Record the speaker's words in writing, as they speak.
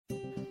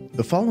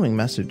The following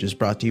message is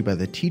brought to you by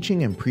the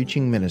teaching and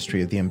preaching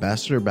ministry of the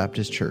Ambassador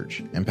Baptist Church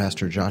and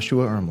Pastor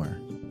Joshua Ermler.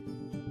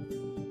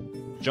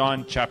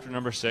 John chapter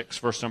number 6,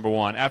 verse number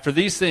 1. After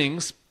these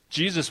things,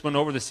 Jesus went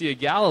over the Sea of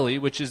Galilee,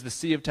 which is the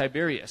Sea of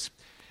Tiberias.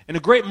 And a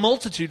great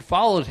multitude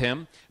followed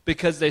him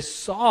because they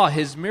saw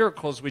his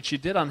miracles which he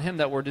did on him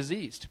that were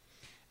diseased.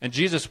 And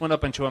Jesus went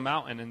up into a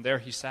mountain, and there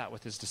he sat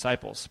with his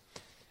disciples.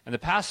 And the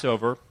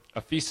Passover,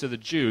 a feast of the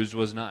Jews,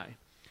 was nigh.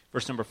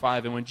 Verse number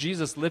 5, and when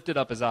Jesus lifted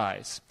up his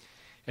eyes,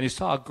 and he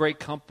saw a great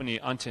company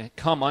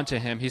come unto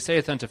him, he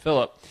saith unto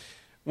Philip,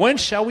 When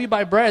shall we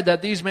buy bread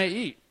that these may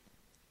eat?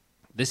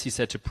 This he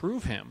said to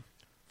prove him,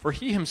 for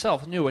he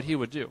himself knew what he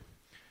would do.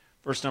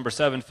 Verse number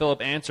 7,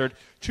 Philip answered,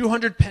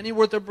 200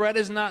 pennyworth of bread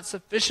is not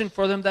sufficient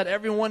for them, that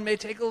everyone may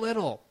take a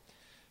little.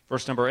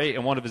 Verse number 8,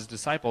 and one of his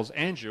disciples,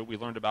 Andrew, we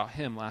learned about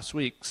him last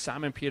week,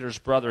 Simon Peter's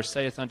brother,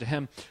 saith unto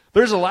him,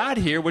 There's a lad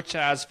here which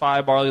has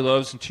 5 barley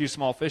loaves and 2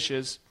 small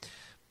fishes,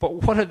 but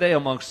what are they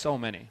among so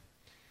many?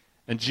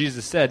 And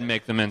Jesus said,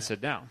 Make the men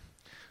sit down.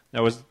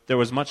 There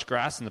was much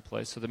grass in the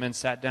place, so the men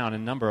sat down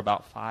in number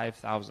about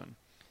 5,000.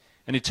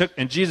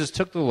 And Jesus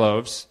took the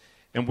loaves,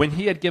 and when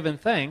he had given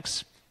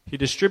thanks, he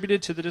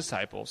distributed to the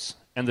disciples,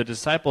 and the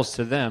disciples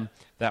to them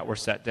that were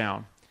set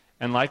down,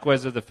 and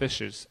likewise of the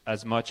fishes,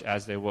 as much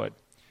as they would.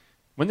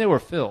 When they were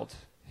filled,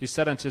 he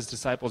said unto his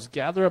disciples,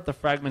 Gather up the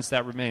fragments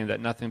that remain, that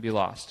nothing be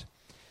lost.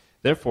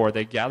 Therefore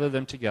they gathered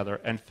them together,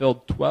 and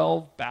filled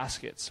 12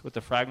 baskets with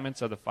the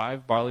fragments of the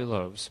 5 barley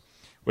loaves,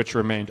 which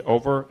remained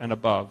over and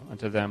above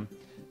unto them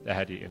that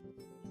had eaten.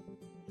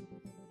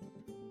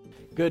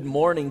 Good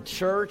morning,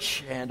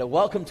 church, and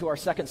welcome to our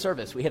second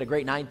service. We had a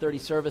great 9:30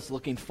 service.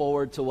 Looking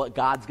forward to what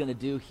God's going to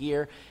do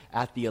here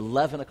at the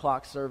 11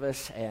 o'clock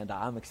service, and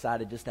I'm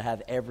excited just to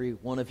have every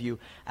one of you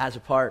as a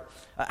part.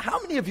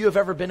 How many of you have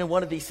ever been in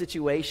one of these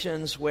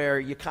situations where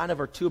you kind of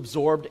are too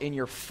absorbed in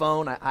your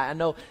phone? I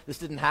know this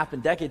didn't happen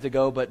decades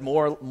ago, but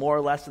more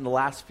or less in the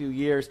last few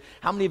years.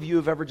 How many of you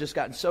have ever just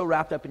gotten so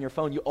wrapped up in your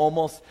phone you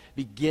almost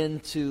begin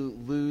to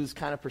lose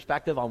kind of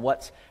perspective on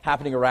what's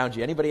happening around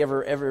you? Anybody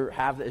ever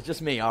have that? It's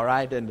just me, all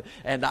right? And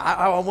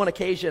on one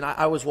occasion,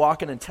 I was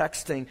walking and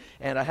texting,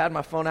 and I had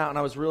my phone out, and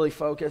I was really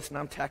focused, and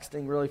I'm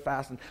texting really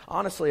fast. And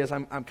honestly, as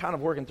I'm kind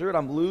of working through it,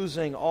 I'm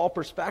losing all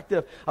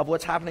perspective of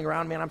what's happening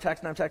around me. And I'm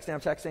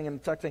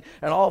texting.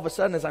 And all of a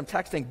sudden, as I'm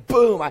texting,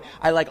 boom,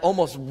 I like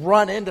almost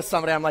run into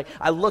somebody.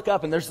 I look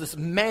up, and there's this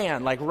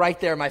man like right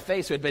there in my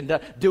face who had been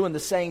doing the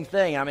same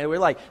thing. I mean, we're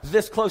like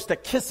this close to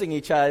kissing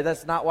each other.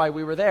 That's not why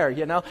we were there,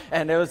 you know?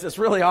 And it was just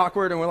really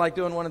awkward, and we're like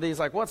doing one of these,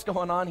 like, what's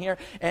going on here?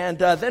 And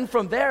then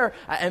from there,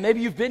 and maybe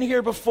you've been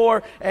here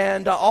before,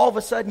 and all of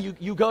a sudden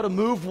you go to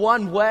move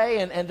one way,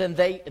 and then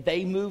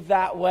they move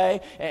that way,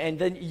 and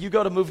then you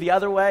go to move the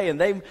other way, and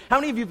how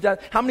many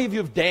of you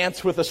have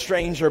danced with a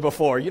stranger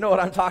before? You know what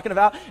I'm talking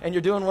about? And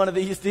you're doing one of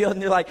these deals,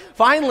 and you're like,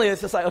 finally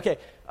it's just like, okay,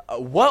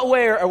 what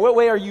way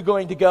are you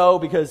going to go?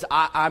 Because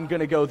I'm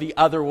going to go the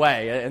other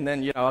way. And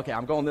then, okay,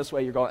 I'm going this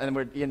way, you're going, and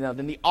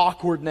then the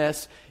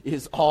awkwardness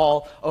is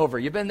all over.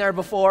 You've been there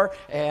before,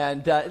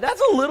 and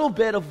that's a little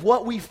bit of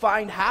what we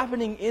find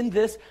happening in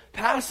this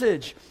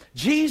passage.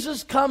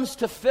 Jesus comes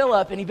to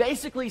Philip, and he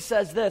basically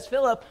says this,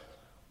 Philip,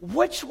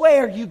 which way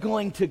are you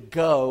going to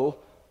go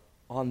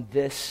on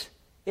this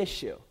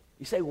issue?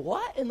 You say,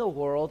 what in the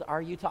world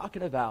are you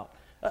talking about?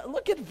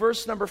 Look at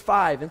verse number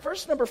 5. In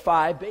verse number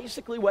 5,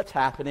 basically what's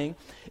happening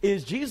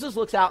is Jesus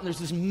looks out, and there's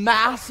this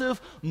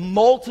massive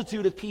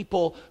multitude of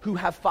people who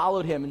have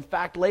followed him. In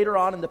fact, later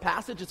on in the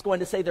passage, it's going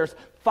to say there's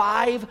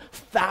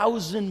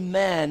 5,000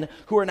 men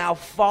who are now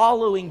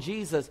following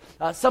Jesus.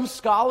 Some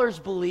scholars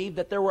believe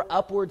that there were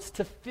upwards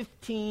to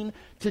 15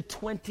 to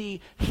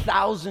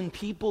 20,000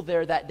 people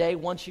there that day,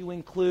 once you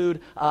include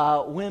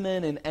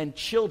women and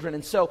children.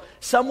 And so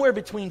somewhere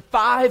between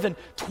 5 and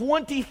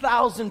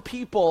 20,000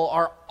 people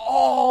are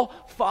all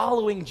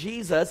following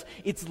Jesus.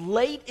 It's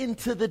late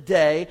into the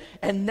day,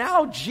 and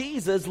now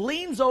Jesus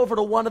leans over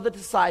to one of the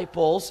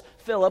disciples,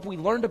 Philip. We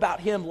learned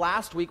about him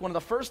last week, one of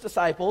the first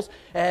disciples,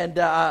 and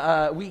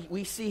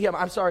we see him,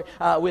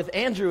 with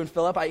Andrew and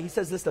Philip. He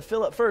says this to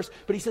Philip first,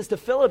 but he says to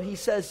Philip, he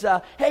says,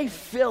 hey,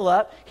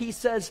 Philip, he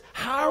says,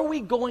 how are we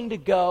going to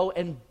go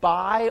and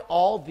buy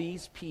all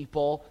these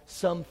people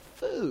some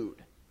food?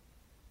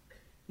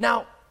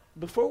 Now,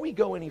 before we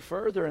go any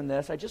further in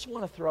this, I just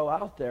want to throw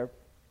out there,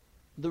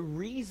 the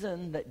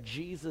reason that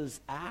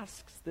Jesus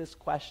asks this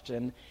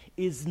question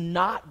is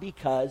not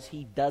because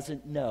he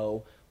doesn't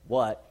know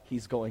what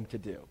he's going to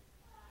do.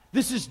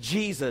 This is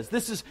Jesus.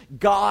 This is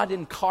God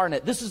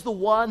incarnate. This is the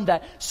one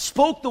that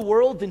spoke the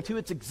world into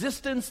its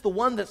existence, the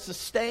one that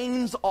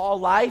sustains all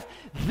life.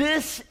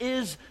 This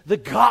is the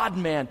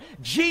God-man.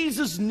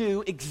 Jesus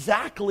knew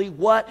exactly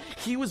what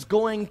he was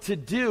going to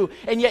do.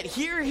 And yet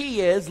here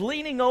he is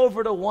leaning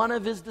over to one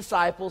of his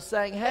disciples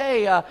saying,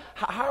 hey,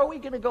 how are we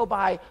going to go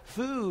buy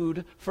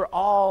food for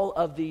all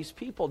of these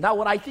people? Now,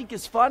 what I think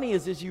is funny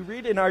is as you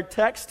read in our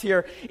text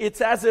here, it's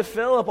as if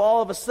Philip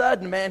all of a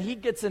sudden, man, he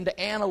gets into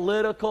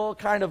analytical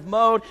kind of of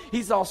mode.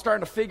 He's all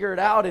starting to figure it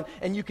out.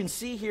 And you can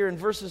see here in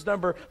verses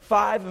number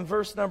 5 and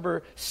verse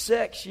number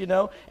 6,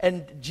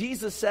 and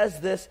Jesus says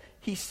this.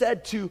 He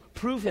said to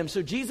prove him.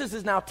 So Jesus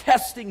is now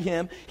testing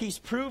him. He's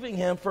proving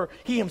him for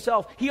he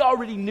himself. He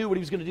already knew what he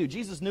was going to do.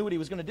 Jesus knew what he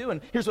was going to do.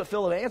 And here's what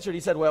Philip answered. He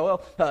said,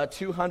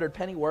 200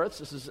 pennyworths.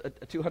 This is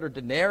 200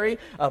 denarii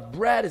of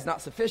bread is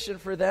not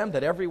sufficient for them,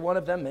 that every one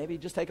of them maybe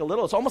just take a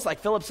little. It's almost like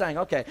Philip saying,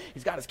 okay,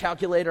 he's got his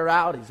calculator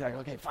out. He's like,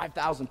 okay,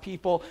 5,000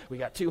 people. We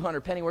got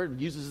 200 pennyworths.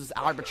 He uses this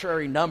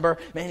arbitrary number.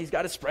 Man, he's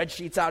got his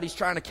spreadsheets out. He's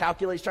trying to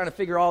calculate. He's trying to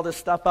figure all this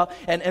stuff out.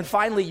 And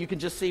finally, you can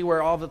just see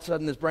where all of a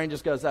sudden his brain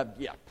just goes up,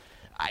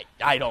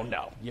 I don't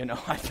know,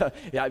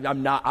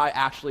 I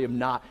actually am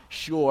not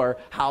sure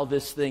how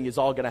this thing is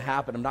all going to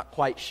happen. I'm not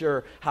quite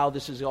sure how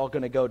this is all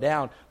going to go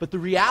down. But the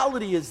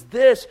reality is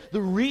this,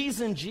 the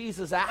reason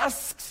Jesus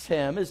asks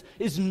him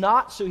is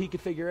not so he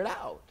could figure it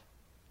out.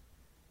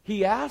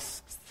 He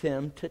asks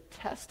him to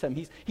test him.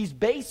 He's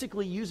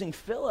basically using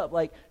Philip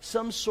like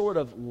some sort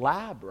of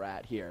lab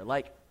rat here.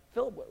 Like,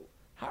 Philip,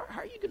 how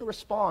are you going to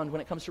respond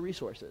when it comes to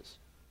resources?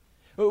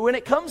 When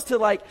it comes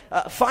to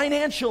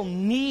financial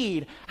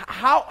need,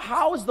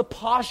 how is the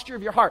posture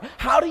of your heart?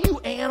 How do you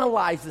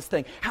analyze this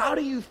thing? How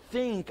do you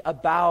think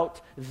about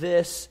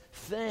this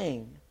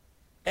thing?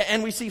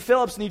 And we see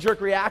Philip's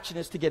knee-jerk reaction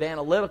is to get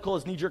analytical.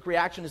 His knee-jerk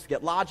reaction is to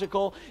get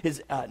logical.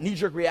 His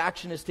knee-jerk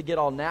reaction is to get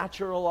all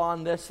natural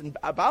on this. And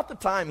about the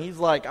time he's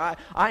like, I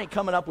ain't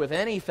coming up with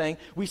anything,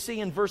 we see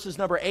in verses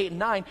number 8 and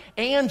 9,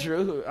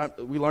 Andrew,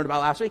 who we learned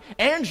about last week,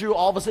 Andrew,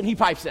 all of a sudden, he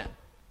pipes in.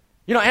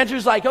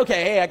 Andrew's like,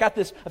 okay, hey,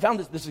 I found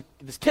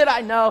this kid I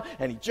know,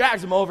 and he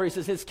drags him over. He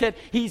says, his kid,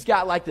 he's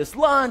got like this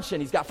lunch,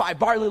 and he's got 5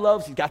 barley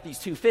loaves, he's got these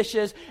 2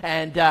 fishes,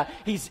 and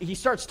he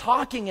starts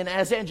talking, and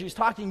as Andrew's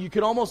talking, you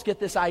could almost get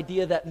this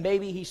idea that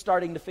maybe he's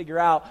starting to figure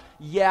out,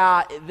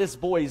 this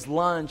boy's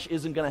lunch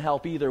isn't going to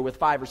help either with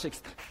 5,000 or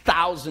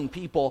 6,000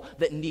 people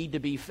that need to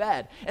be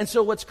fed. And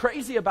so what's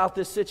crazy about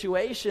this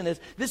situation is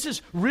this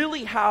is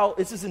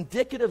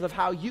indicative of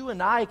how you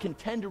and I can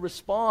tend to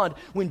respond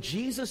when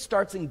Jesus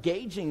starts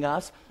engaging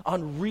us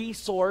on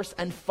resource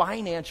and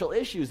financial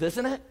issues,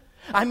 isn't it?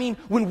 I mean,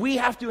 when we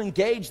have to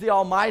engage the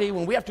Almighty,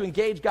 when we have to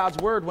engage God's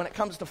Word, when it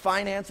comes to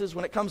finances,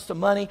 when it comes to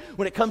money,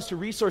 when it comes to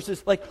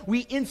resources, we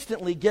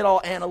instantly get all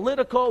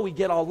analytical, we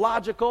get all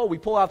logical, we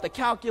pull out the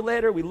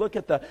calculator, we look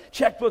at the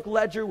checkbook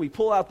ledger, we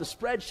pull out the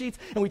spreadsheets,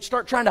 and we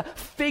start trying to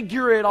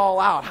figure it all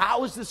out.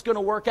 How is this going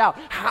to work out?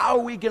 How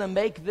are we going to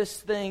make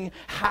this thing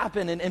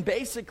happen? And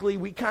basically,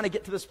 we kind of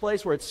get to this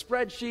place where it's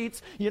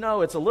spreadsheets,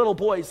 it's a little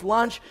boy's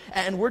lunch,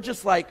 and we're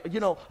just like,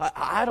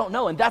 I don't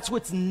know. And that's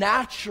what's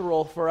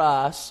natural for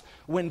us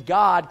when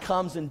God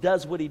comes and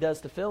does what he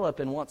does to Philip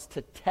and wants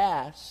to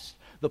test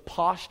the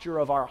posture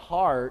of our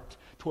heart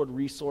toward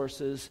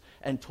resources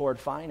and toward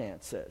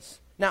finances.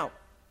 Now,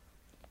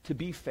 to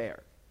be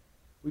fair,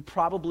 we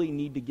probably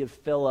need to give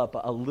Philip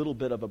a little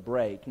bit of a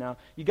break. Now,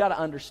 you got to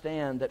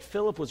understand that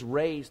Philip was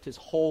raised his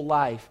whole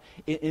life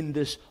in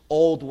this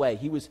old way.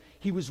 He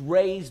was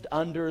raised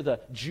under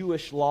the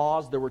Jewish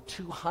laws. There were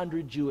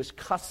 200 Jewish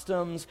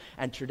customs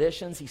and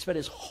traditions. He spent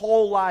his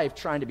whole life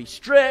trying to be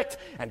strict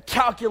and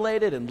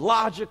calculated and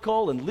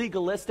logical and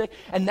legalistic.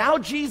 And now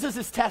Jesus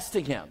is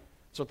testing him.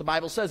 That's what the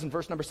Bible says in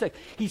verse number 6.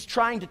 He's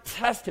trying to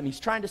test him. He's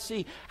trying to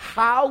see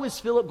how is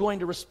Philip going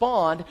to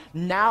respond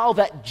now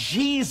that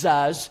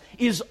Jesus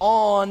is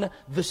on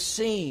the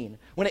scene.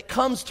 When it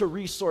comes to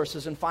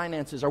resources and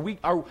finances, are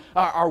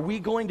we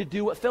going to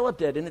do what Philip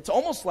did? And it's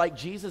almost like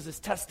Jesus is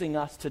testing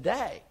us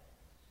today.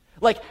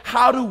 Like,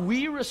 how do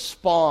we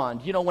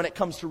respond, when it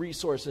comes to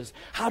resources?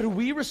 How do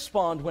we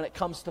respond when it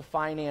comes to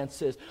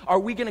finances? Are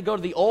we going to go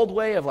to the old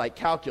way of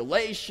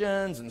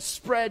calculations and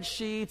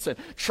spreadsheets and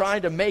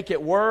trying to make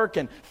it work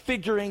and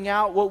figuring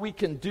out what we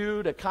can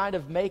do to kind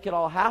of make it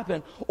all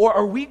happen? Or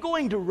are we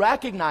going to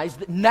recognize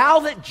that now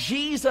that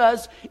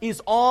Jesus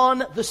is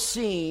on the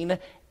scene,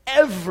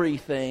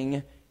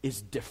 everything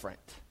is different?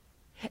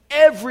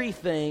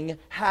 Everything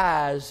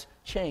has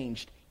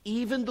changed.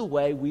 Even the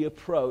way we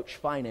approach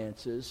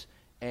finances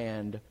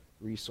and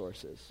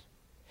resources.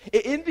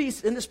 In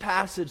this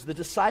passage, the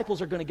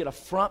disciples are going to get a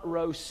front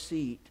row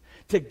seat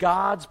to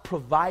God's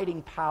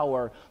providing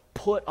power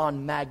put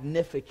on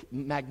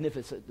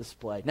magnificent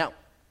display. Now,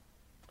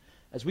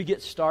 as we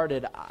get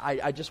started,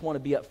 I just want to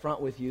be up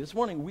front with you. This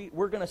morning,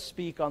 we're going to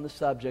speak on the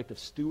subject of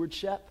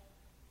stewardship.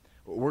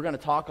 We're going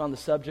to talk on the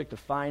subject of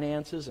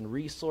finances and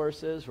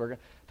resources. We're going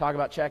to talk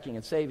about checking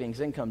and savings,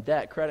 income,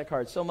 debt, credit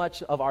cards. So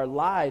much of our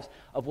lives,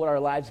 of what our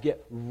lives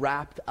get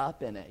wrapped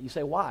up in it. You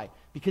say, why?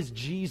 Because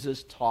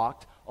Jesus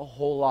talked a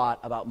whole lot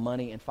about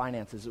money and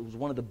finances. It was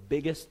one of the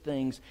biggest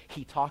things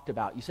he talked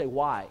about. You say,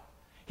 why?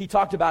 He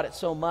talked about it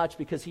so much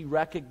because he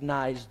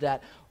recognized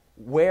that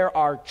where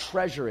our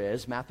treasure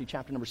is, Matthew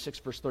chapter number 6,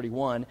 verse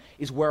 31,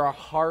 is where our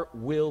heart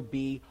will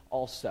be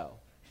also.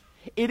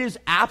 It is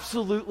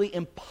absolutely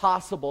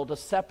impossible to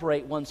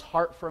separate one's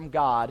heart from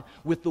God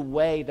with the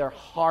way their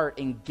heart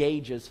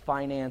engages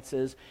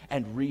finances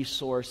and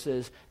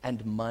resources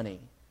and money.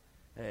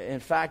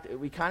 In fact,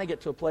 we kind of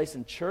get to a place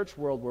in church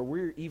world where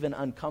we're even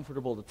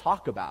uncomfortable to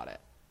talk about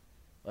it.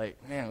 Like,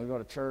 man, we go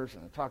to church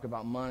and talk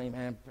about money.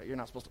 Man, you're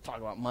not supposed to talk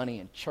about money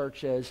in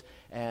churches.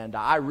 And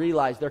I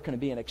realize there can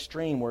be an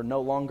extreme where no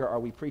longer are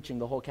we preaching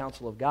the whole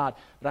counsel of God.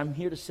 But I'm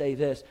here to say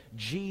this.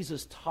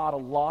 Jesus taught a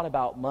lot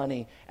about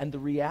money. And the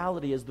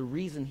reality is the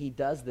reason he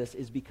does this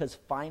is because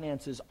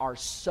finances are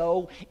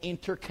so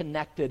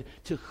interconnected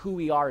to who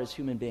we are as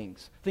human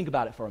beings. Think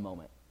about it for a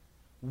moment.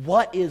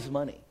 What is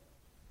money?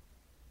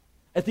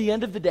 At the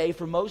end of the day,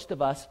 for most of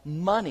us,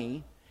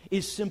 money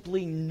is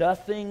simply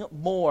nothing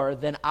more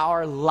than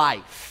our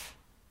life,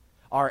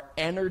 our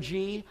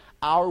energy,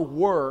 our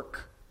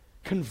work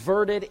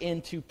converted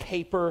into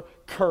paper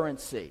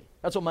currency.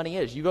 That's what money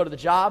is. You go to the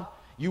job,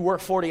 you work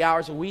 40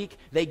 hours a week,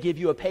 they give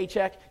you a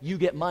paycheck, you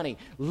get money.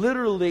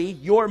 Literally,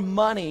 your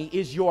money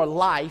is your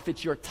life,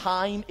 it's your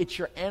time, it's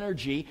your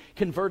energy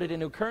converted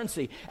into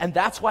currency. And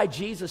that's why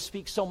Jesus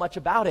speaks so much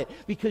about it,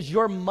 because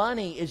your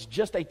money is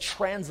just a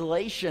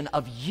translation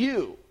of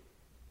you.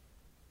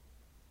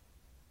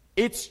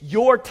 It's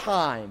your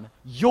time,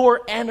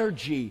 your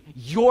energy,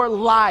 your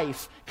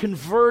life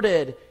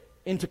converted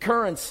into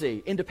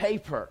currency, into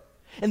paper.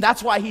 And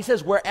that's why he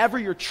says wherever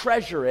your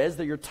treasure is,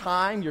 that your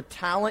time, your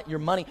talent, your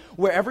money,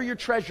 wherever your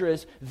treasure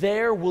is,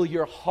 there will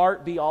your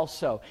heart be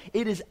also.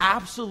 It is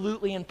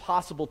absolutely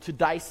impossible to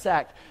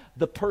dissect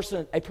a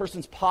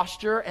person's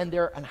posture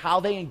and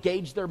how they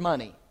engage their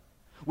money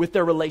with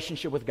their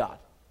relationship with God.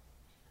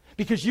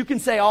 Because you can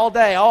say all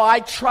day, oh, I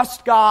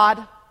trust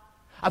God.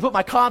 I put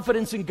my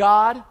confidence in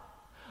God.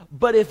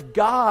 But if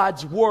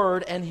God's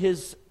word and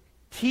his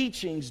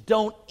teachings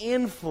don't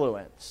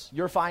influence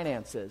your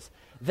finances,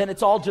 then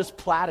it's all just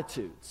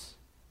platitudes.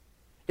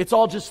 It's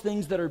all just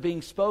things that are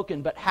being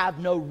spoken but have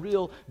no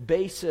real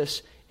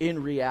basis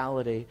in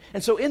reality.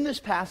 And so in this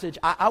passage,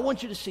 I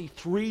want you to see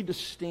three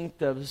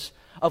distinctives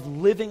of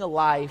living a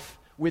life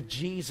with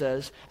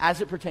Jesus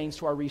as it pertains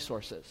to our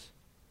resources.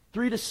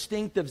 Three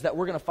distinctives that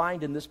we're going to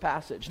find in this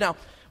passage. Now,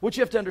 what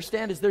you have to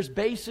understand is there's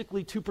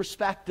basically two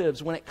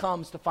perspectives when it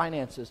comes to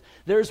finances.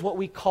 There's what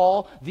we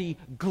call the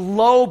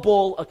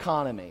global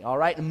economy, all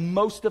right? And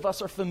most of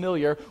us are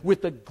familiar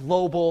with the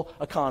global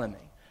economy.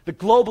 The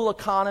global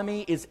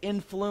economy is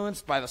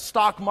influenced by the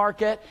stock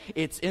market,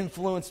 it's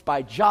influenced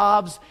by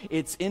jobs,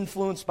 it's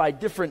influenced by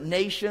different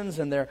nations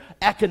and their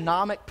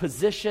economic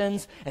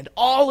positions, and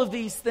all of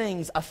these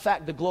things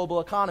affect the global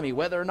economy,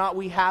 whether or not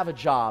we have a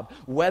job,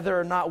 whether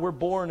or not we're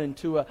born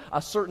into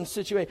a certain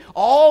situation.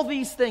 All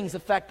these things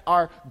affect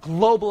our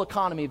global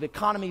economy, the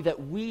economy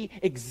that we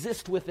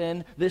exist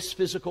within this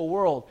physical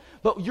world.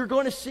 But you're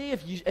going to see,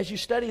 as you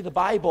study the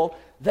Bible,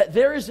 that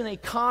there is an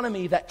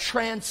economy that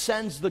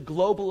transcends the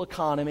global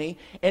economy,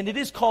 and it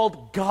is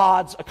called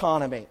God's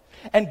economy.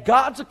 And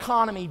God's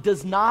economy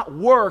does not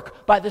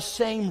work by the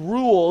same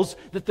rules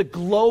that the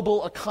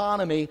global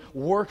economy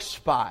works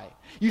by.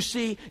 You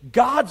see,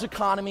 God's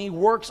economy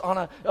works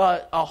on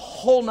a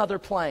whole nother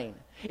plane.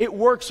 It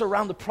works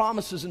around the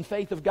promises and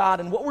faith of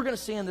God. And what we're going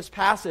to see in this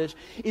passage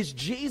is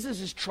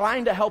Jesus is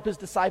trying to help his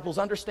disciples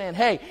understand,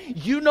 hey,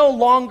 you no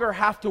longer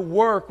have to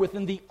work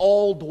within the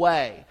old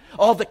way.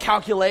 All the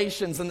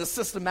calculations and the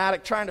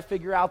systematic trying to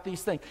figure out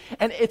these things.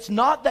 And it's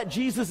not that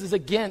Jesus is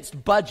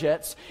against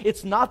budgets.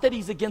 It's not that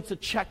he's against a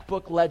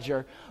checkbook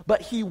ledger.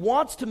 But he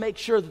wants to make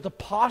sure that the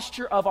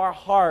posture of our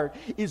heart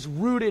is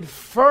rooted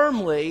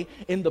firmly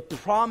in the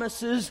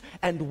promises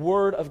and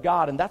word of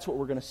God. And that's what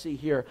we're going to see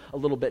here a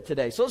little bit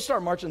today. So let's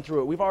start marching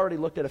through it. We've already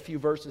looked at a few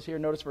verses here.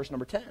 Notice verse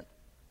number 10.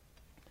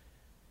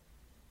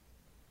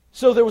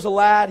 So there was a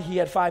lad, he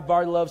had 5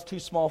 barley loaves, 2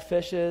 small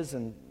fishes,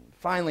 and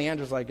finally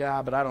Andrew's like,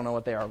 but I don't know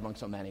what they are among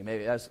so many.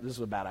 Maybe this is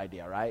a bad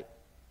idea, right?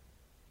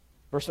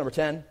 Verse number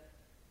 10.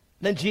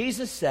 Then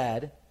Jesus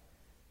said,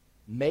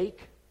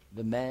 make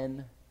the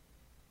men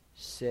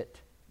sit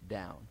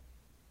down.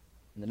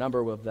 And the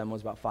number of them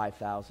was about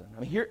 5,000. I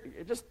mean, here,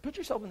 just put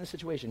yourself in this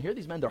situation. Here are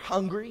these men, they're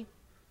hungry.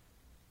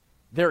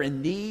 They're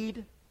in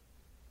need.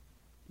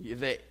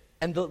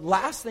 And the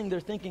last thing they're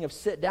thinking of,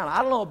 sit down.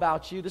 I don't know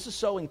about you. This is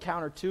so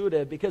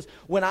counterintuitive because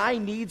when I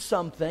need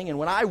something and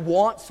when I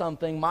want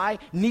something, my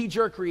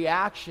knee-jerk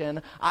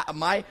reaction,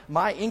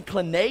 my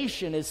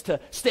inclination is to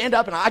stand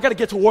up and I got to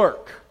get to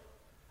work.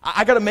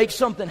 I got to make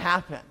something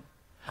happen.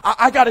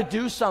 I got to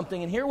do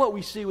something. And here what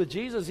we see with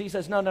Jesus, he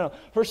says, no.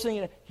 First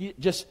thing,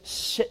 just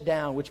sit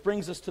down, which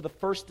brings us to the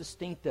first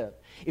distinctive.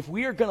 If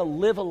we are going to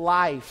live a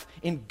life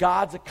in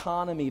God's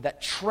economy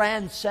that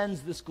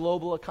transcends this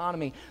global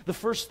economy, the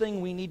first thing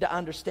we need to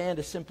understand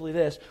is simply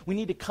this. We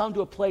need to come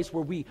to a place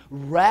where we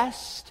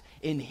rest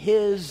in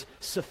his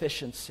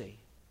sufficiency.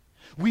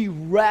 We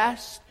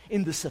rest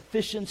in the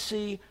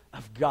sufficiency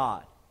of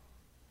God.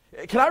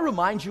 Can I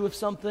remind you of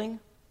something?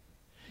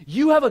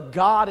 You have a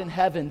God in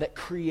heaven that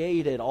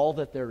created all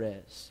that there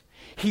is.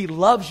 He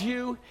loves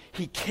you.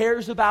 He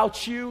cares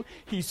about you.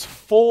 He's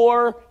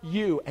for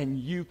you, and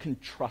you can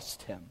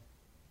trust him.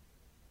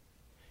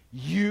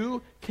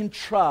 You can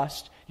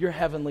trust your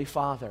heavenly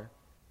Father.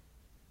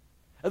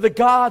 The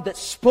God that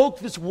spoke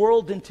this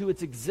world into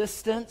its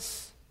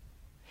existence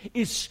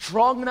is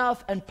strong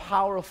enough and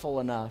powerful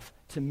enough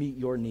to meet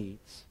your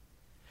needs.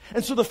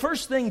 And so the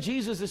first thing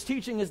Jesus is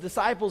teaching his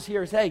disciples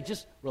here is, hey,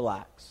 just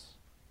relax.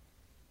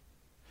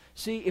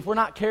 See, if we're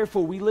not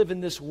careful, we live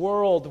in this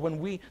world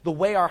when the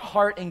way our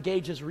heart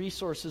engages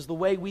resources, the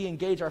way we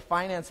engage our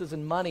finances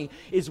and money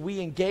is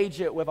we engage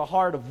it with a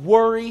heart of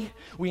worry.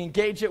 We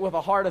engage it with a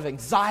heart of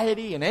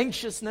anxiety and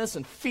anxiousness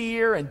and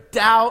fear and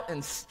doubt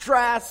and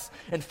stress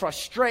and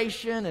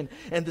frustration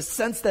and the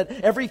sense that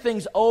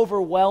everything's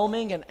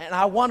overwhelming. And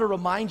I want to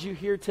remind you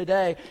here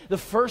today, the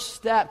first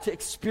step to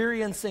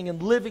experiencing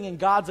and living in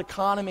God's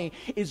economy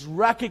is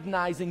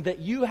recognizing that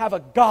you have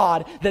a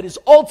God that is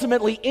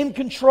ultimately in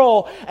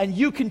control, and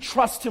you can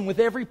trust Him with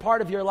every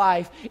part of your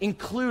life,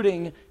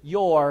 including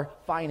your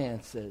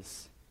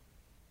finances.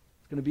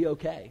 It's going to be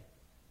okay.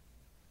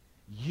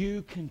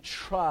 You can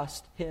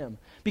trust Him.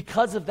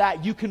 Because of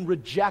that, you can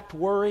reject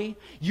worry.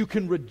 You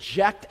can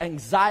reject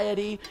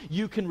anxiety.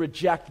 You can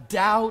reject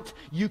doubt.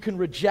 You can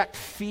reject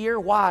fear.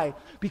 Why?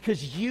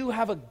 Because you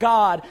have a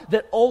God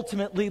that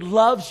ultimately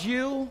loves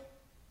you.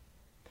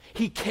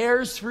 He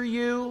cares for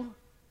you.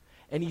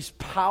 And He's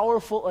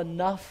powerful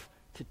enough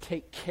to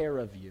take care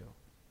of you.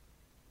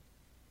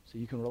 So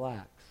you can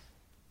relax.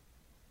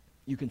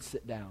 You can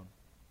sit down.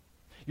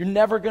 You're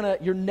never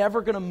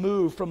gonna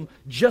move from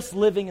just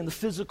living in the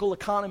physical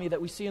economy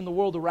that we see in the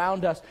world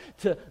around us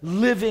to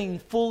living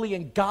fully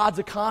in God's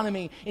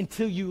economy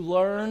until you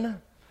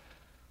learn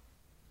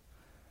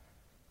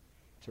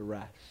to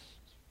rest.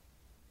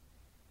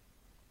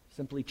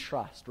 Simply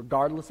trust,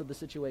 regardless of the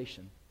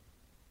situation.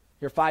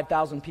 Here are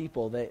 5,000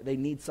 people. They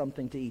need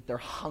something to eat. They're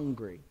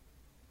hungry.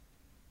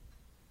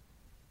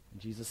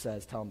 And Jesus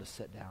says, tell them to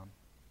sit down.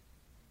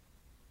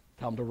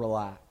 Tell them to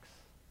relax.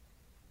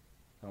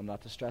 Tell them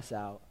not to stress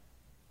out.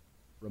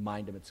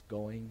 Remind them it's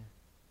going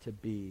to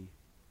be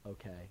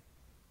okay.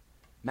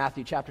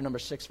 Matthew chapter number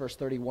 6, verse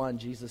 31,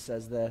 Jesus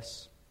says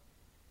this.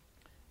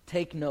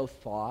 Take no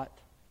thought,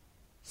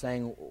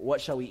 saying,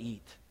 what shall we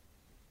eat?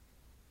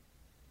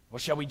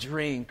 What shall we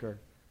drink? Or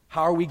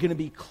how are we going to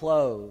be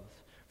clothed?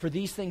 For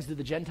these things did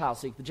the Gentiles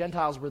seek. The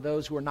Gentiles were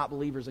those who were not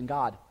believers in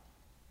God.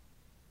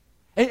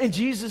 And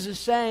Jesus is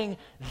saying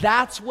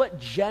that's what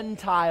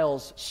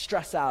Gentiles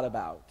stress out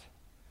about.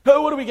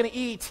 Oh, what are we going to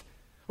eat?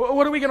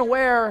 What are we going to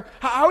wear?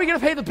 How are we going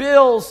to pay the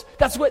bills?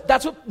 That's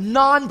what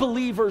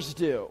non-believers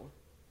do.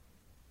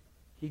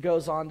 He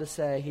goes on to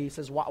say, he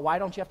says, why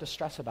don't you have to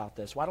stress about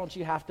this? Why don't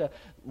you have to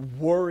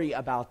worry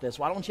about this?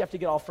 Why don't you have to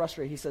get all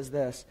frustrated? He says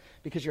this,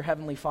 because your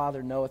heavenly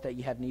Father knoweth that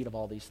you have need of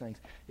all these things.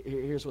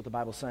 Here's what the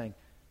Bible's saying.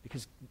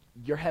 Because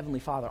your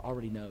heavenly Father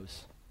already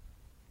knows.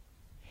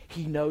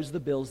 He knows the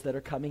bills that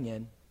are coming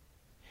in.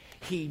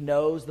 He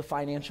knows the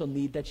financial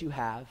need that you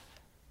have.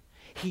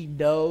 He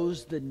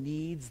knows the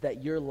needs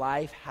that your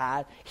life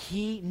had.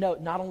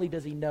 Not only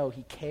does He know,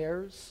 He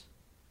cares.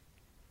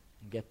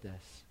 And get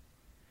this.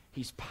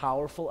 He's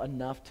powerful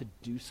enough to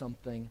do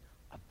something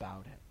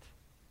about it.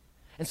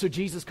 And so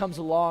Jesus comes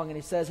along and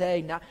He says,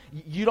 hey, now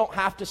you don't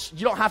have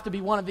to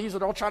be one of these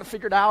that are all trying to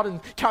figure it out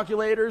and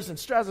calculators and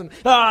stress and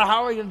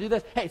how are we going to do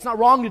this? Hey, it's not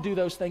wrong to do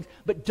those things,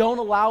 but don't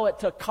allow it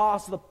to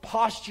cause the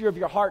posture of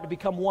your heart to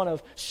become one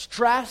of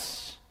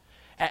stress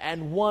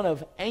and one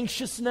of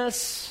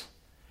anxiousness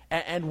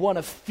and one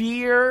of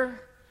fear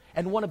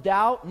and one of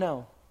doubt.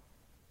 No.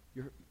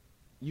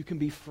 You can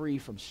be free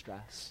from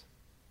stress.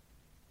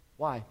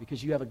 Why?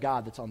 Because you have a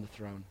God that's on the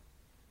throne.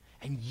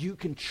 And you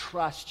can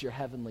trust your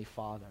heavenly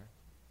Father.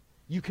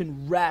 You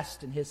can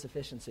rest in His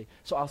sufficiency.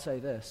 So I'll say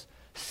this.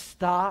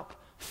 Stop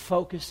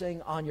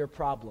focusing on your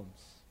problems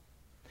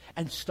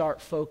and start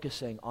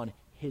focusing on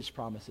His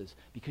promises,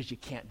 because you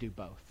can't do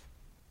both.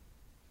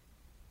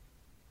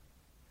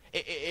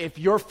 If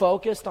you're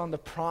focused on the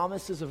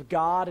promises of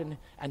God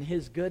and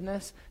His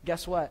goodness,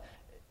 guess what?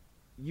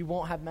 You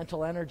won't have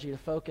mental energy to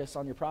focus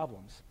on your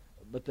problems.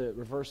 But the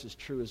reverse is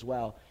true as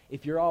well.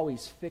 If you're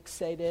always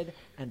fixated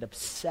and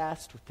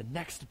obsessed with the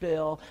next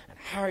bill and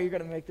how are you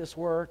going to make this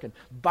work and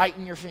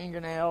biting your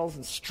fingernails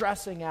and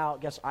stressing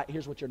out,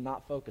 here's what you're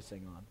not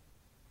focusing on.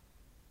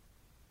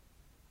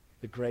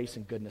 The grace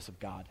and goodness of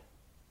God.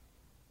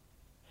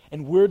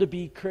 And we're to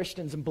be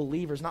Christians and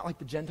believers, not like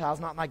the Gentiles,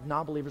 not like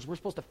non-believers. We're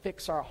supposed to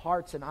fix our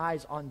hearts and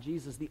eyes on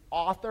Jesus, the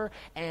author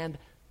and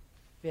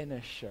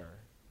finisher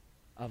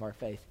of our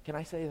faith. Can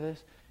I say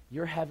this?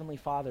 Your heavenly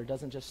Father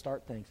doesn't just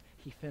start things.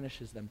 He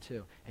finishes them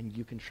too. And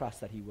you can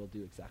trust that He will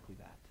do exactly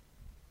that.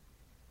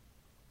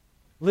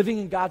 Living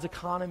in God's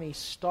economy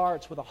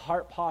starts with a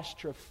heart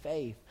posture of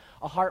faith,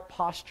 a heart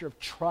posture of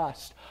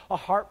trust, a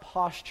heart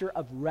posture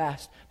of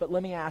rest. But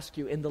let me ask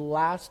you, in the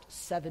last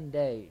 7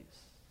 days,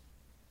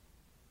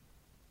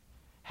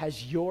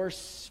 has your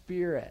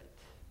spirit,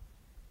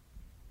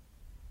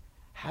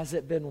 has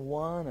it been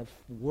one of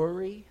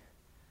worry,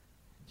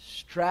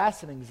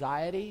 stress, and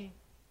anxiety?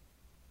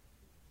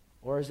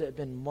 Or has it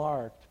been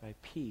marked by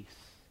peace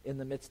in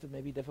the midst of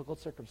maybe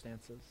difficult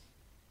circumstances?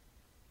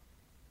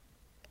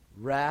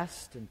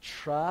 Rest and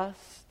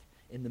trust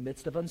in the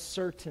midst of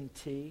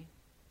uncertainty.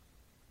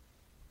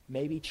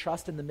 Maybe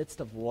trust in the midst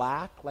of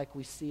lack, like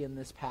we see in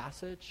this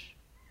passage.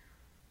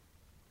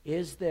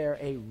 Is there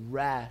a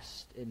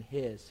rest in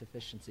His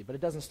sufficiency? But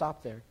it doesn't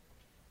stop there.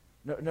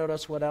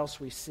 Notice what else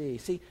we see.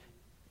 See,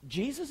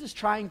 Jesus is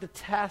trying to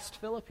test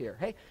Philip here.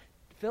 Hey,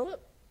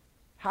 Philip,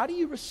 how do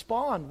you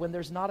respond when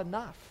there's not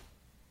enough?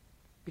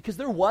 Because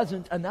there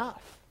wasn't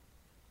enough.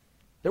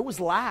 There was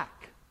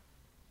lack.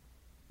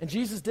 And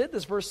Jesus did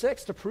this, verse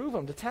 6, to prove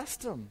him, to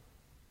test him.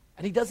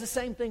 And he does the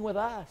same thing with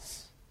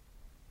us.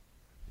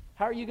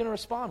 How are you going to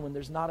respond when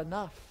there's not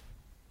enough?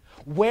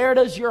 Where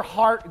does your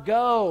heart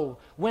go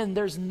when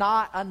there's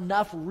not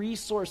enough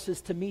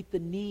resources to meet the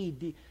need?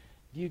 Do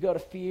you go to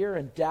fear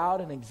and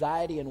doubt and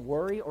anxiety and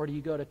worry, or do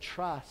you go to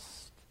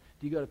trust?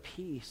 Do you go to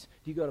peace?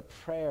 Do you go to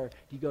prayer?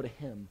 Do you go to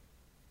Him?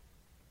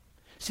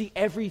 See,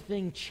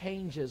 everything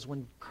changes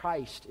when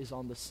Christ is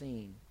on the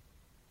scene.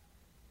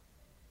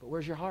 But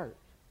where's your heart?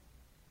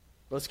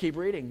 Let's keep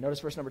reading. Notice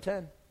verse number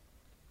 10.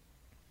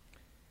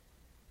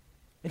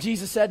 And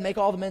Jesus said, make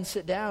all the men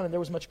sit down. And there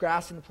was much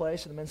grass in the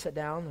place, and the men sat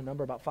down, a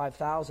number about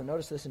 5,000.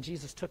 Notice this, and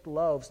Jesus took the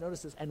loaves.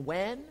 Notice this, and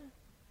when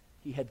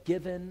He had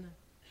given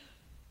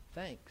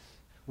thanks.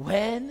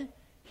 When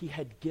He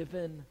had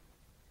given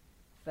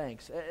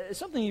thanks. It's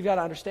something you've got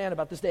to understand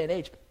about this day and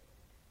age.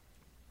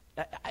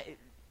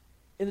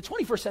 In the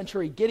 21st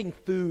century, getting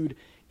food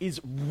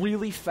is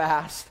really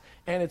fast,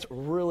 and it's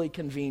really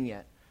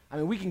convenient. I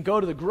mean, we can go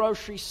to the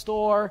grocery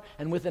store,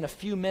 and within a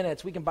few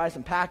minutes, we can buy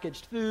some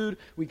packaged food,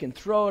 we can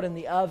throw it in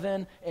the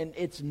oven, and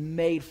it's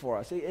made for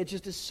us. It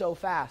just is so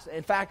fast.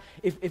 In fact,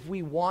 if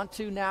we want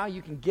to now,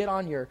 you can get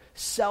on your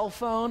cell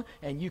phone,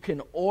 and you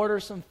can order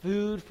some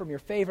food from your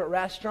favorite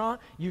restaurant.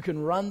 You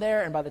can run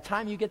there, and by the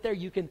time you get there,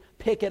 you can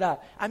pick it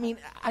up. I mean,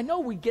 I know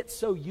we get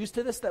so used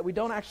to this that we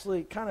don't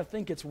actually kind of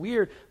think it's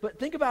weird, but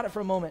think about it for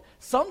a moment.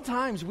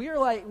 Sometimes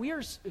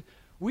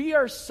we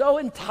are so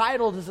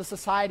entitled as a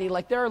society.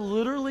 Like, there are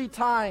literally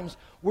times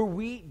where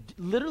we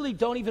literally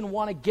don't even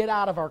want to get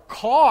out of our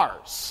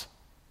cars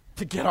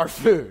to get our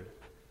food.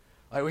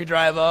 Like, we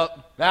drive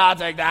up, I'll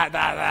take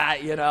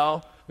that, you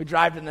know. We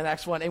drive to the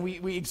next one, and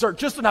we exert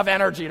just enough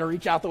energy to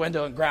reach out the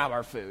window and grab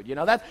our food. You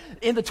know, that's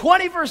in the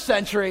 21st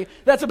century,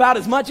 that's about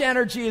as much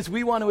energy as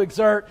we want to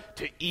exert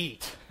to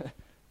eat.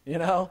 You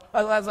know,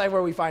 that's like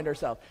where we find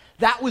ourselves.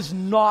 That was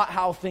not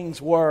how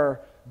things were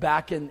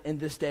back in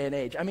this day and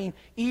age. I mean,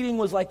 eating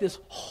was like this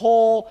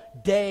whole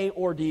day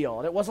ordeal.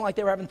 And it wasn't like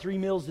they were having 3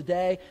 meals a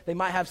day. They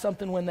might have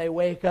something when they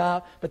wake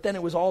up, but then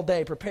it was all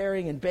day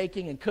preparing and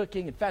baking and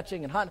cooking and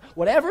fetching and hunting.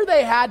 Whatever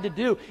they had to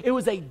do, it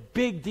was a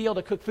big deal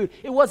to cook food.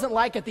 It wasn't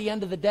like at the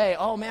end of the day,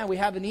 oh man, we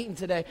haven't eaten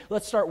today,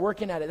 let's start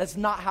working at it. That's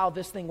not how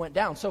this thing went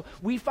down. So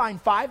we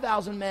find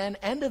 5,000 men,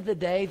 end of the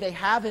day, they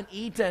haven't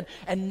eaten,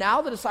 and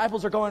now the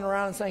disciples are going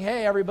around and saying,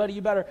 hey, everybody,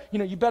 you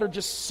better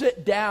just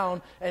sit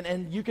down,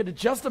 and you could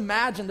just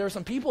imagine there are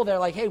some people there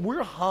like, hey,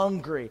 we're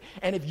hungry.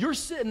 And if you're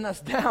sitting us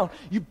down,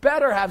 you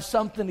better have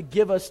something to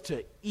give us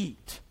to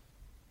eat.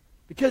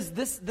 Because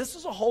this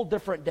is a whole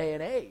different day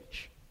and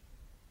age.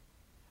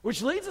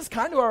 Which leads us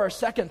kind of to our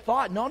second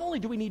thought. Not only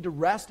do we need to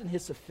rest in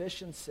His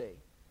sufficiency,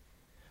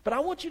 but I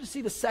want you to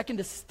see the second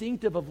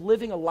distinctive of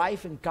living a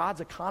life in God's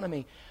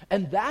economy,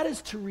 and that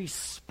is to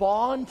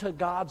respond to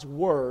God's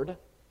word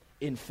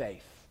in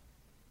faith.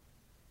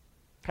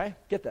 Okay?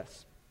 Get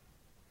this.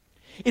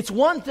 It's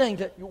one thing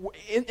that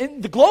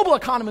in the global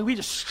economy, we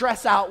just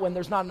stress out when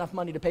there's not enough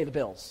money to pay the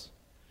bills.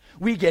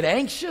 We get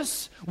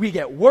anxious, we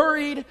get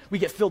worried, we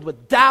get filled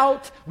with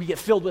doubt, we get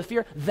filled with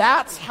fear.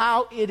 That's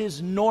how it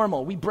is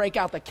normal. We break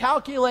out the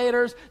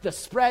calculators, the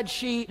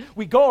spreadsheet,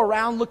 we go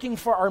around looking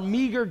for our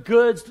meager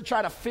goods to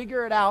try to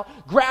figure it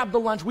out, grab the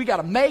lunch, we got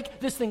to make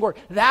this thing work.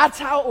 That's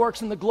how it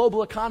works in the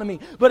global economy.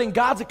 But in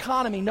God's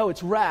economy, no,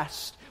 it's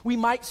rest. We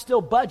might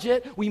still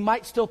budget, we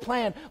might still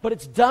plan, but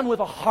it's done with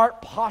a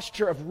heart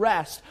posture of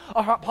rest,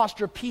 a heart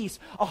posture of peace,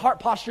 a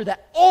heart posture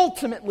that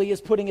ultimately is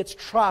putting its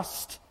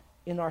trust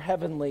in our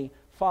Heavenly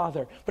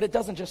Father. But it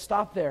doesn't just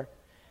stop there.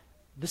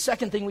 The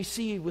second thing we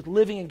see with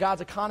living in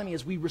God's economy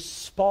is we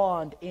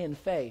respond in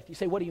faith. You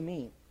say, what do you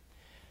mean?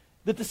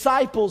 The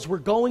disciples were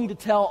going to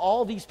tell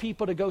all these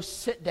people to go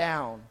sit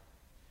down.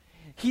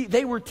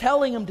 They were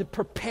telling them to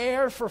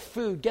prepare for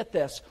food, get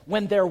this,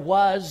 when there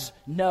was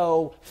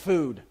no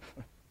food.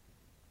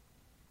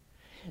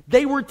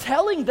 They were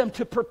telling them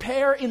to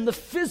prepare in the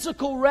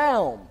physical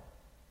realm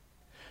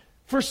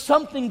for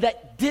something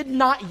that did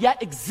not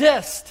yet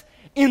exist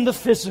in the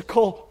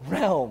physical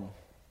realm.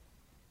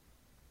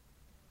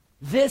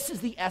 This is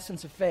the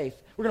essence of faith.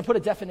 We're going to put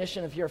a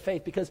definition of your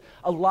faith because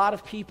a lot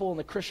of people in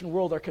the Christian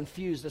world are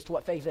confused as to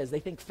what faith is. They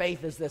think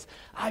faith is this,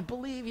 I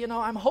believe,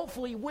 I'm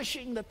hopefully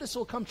wishing that this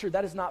will come true.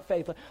 That is not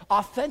faith.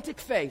 Authentic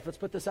faith, let's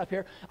put this up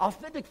here.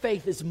 Authentic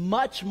faith is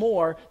much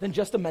more than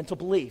just a mental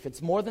belief.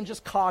 It's more than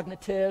just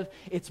cognitive.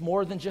 It's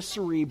more than just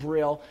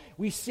cerebral.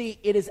 We see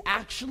it is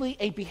actually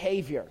a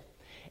behavior.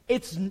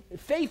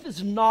 Faith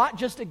is not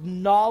just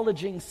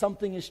acknowledging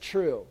something is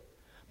true,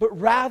 but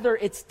rather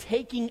it's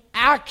taking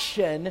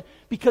action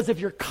because of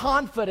your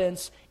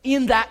confidence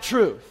in that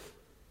truth.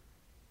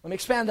 Let me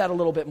expand that a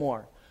little bit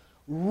more.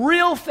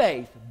 Real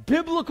faith,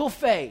 biblical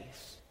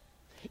faith,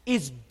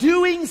 is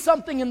doing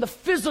something in the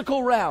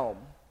physical realm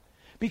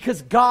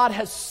because God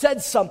has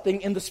said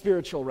something in the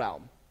spiritual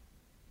realm.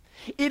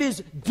 It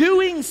is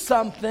doing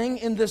something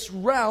in this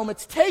realm.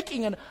 It's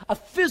taking a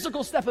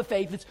physical step of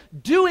faith. It's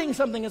doing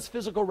something in this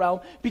physical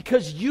realm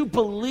because you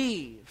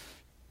believe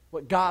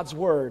what God's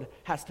word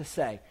has to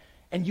say.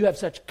 And you have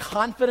such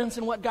confidence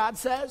in what God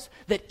says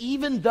that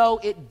even though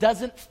it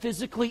doesn't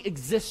physically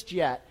exist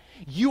yet,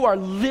 you are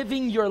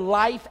living your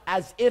life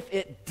as if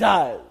it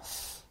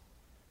does.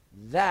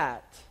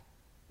 That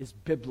is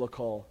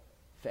biblical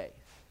faith.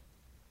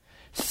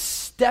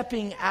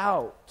 Stepping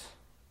out,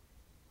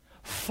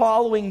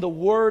 following the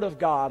word of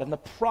God and the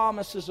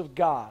promises of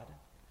God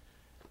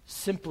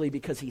simply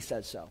because he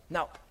says so.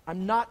 Now,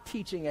 I'm not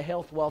teaching a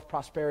health, wealth,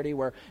 prosperity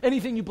where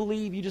anything you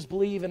believe, you just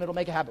believe and it'll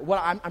make it happen. What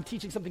I'm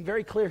teaching something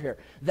very clear here.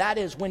 That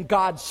is when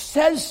God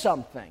says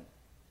something,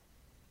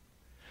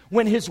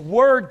 when his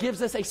word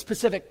gives us a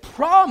specific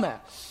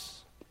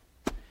promise,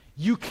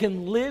 you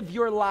can live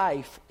your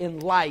life in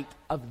light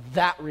of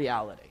that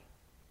reality.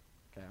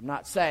 Okay, I'm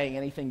not saying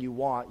anything you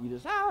want. You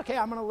just, okay,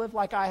 I'm going to live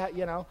like I'm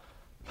going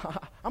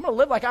to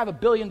live like I have $1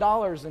 billion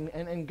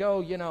and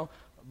go,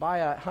 buy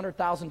a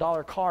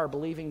 $100,000 car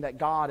believing that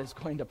God is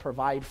going to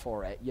provide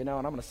for it, and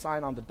I'm going to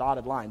sign on the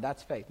dotted line.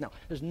 That's faith. No,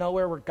 there's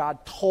nowhere where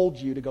God told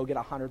you to go get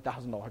a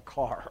 $100,000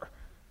 car.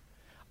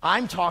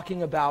 I'm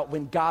talking about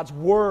when God's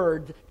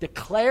word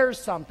declares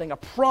something, a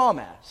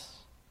promise,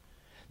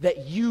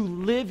 that you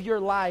live your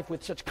life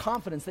with such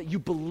confidence that you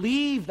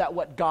believe that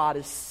what God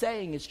is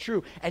saying is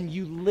true, and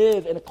you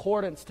live in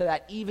accordance to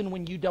that even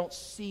when you don't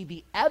see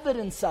the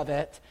evidence of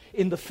it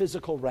in the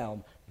physical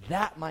realm.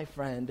 That, my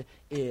friend,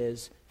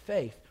 is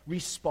faith.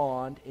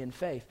 Respond in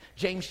faith.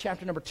 James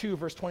chapter number 2,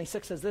 verse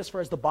 26 says this, "For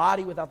as the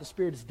body without the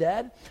spirit is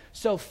dead,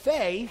 so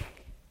faith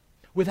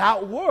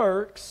without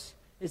works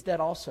is dead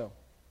also."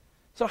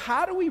 So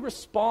how do we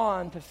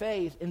respond to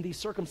faith in these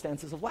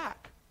circumstances of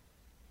lack?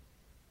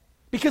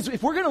 Because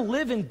if we're going to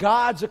live in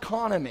God's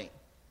economy,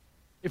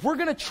 if we're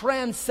going to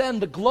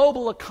transcend the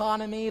global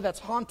economy that's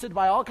haunted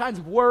by all kinds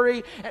of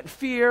worry and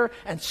fear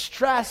and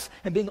stress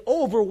and being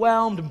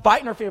overwhelmed and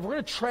biting our feet, if we're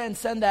going to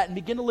transcend that and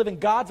begin to live in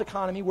God's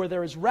economy where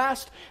there is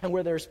rest and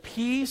where there's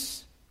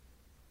peace,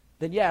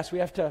 then yes, we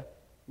have to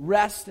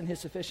rest in his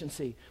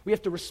sufficiency. We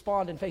have to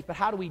respond in faith. But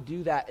how do we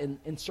do that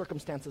in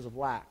circumstances of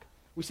lack?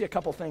 We see a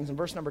couple things. In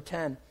verse number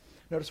 10,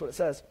 notice what it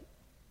says.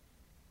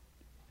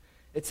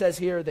 It says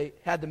here, they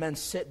had the men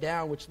sit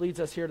down, which leads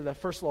us here to the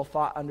first little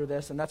thought under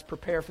this, and that's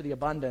prepare for the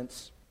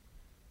abundance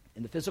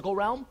in the physical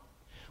realm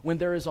when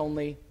there is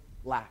only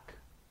lack.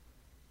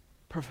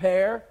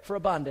 Prepare for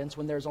abundance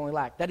when there is only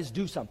lack. That is,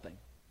 do something.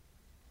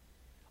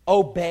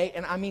 Obey,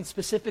 and I mean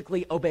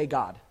specifically obey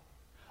God.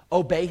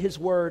 Obey his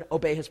word,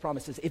 obey his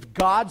promises. If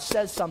God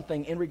says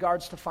something in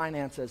regards to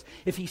finances,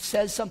 if he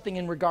says something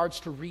in regards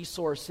to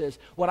resources,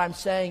 what I'm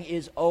saying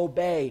is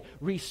obey,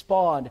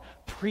 respond,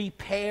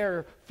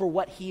 prepare for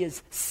what he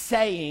is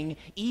saying,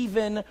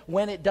 even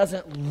when it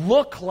doesn't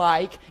look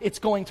like it's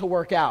going to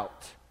work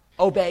out.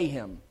 Obey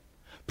him.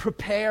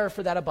 Prepare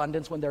for that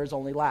abundance when there is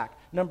only lack.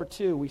 Number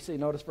 2, we see,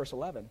 notice verse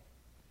 11.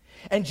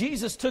 "And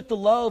Jesus took the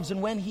loaves,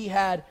 and when he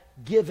had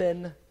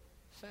given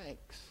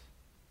thanks."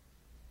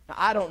 Now,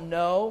 I don't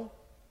know,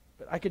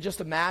 but I could just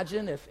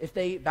imagine if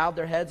they bowed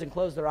their heads and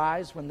closed their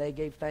eyes when they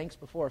gave thanks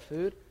before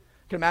food.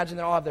 I can imagine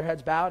they all have their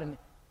heads bowed, and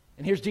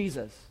here's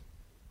Jesus.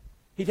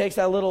 He takes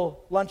that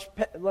little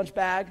lunch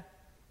bag,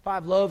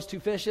 5 loaves, 2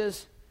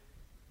 fishes.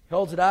 He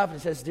holds it up and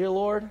he says, "Dear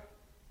Lord,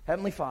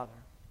 Heavenly Father,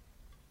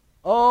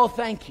 oh,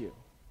 thank you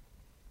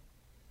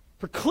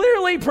for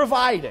clearly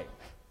providing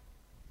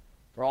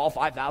for all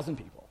 5,000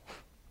 people."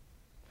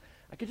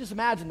 I could just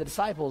imagine the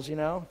disciples,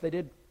 if they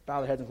did bow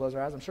their heads and close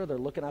their eyes, I'm sure they're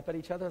looking up at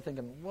each other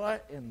thinking,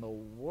 what in the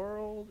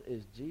world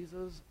is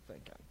Jesus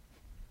thinking?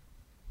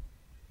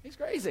 He's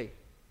crazy.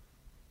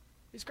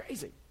 He's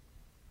crazy.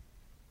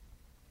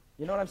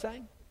 You know what I'm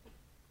saying?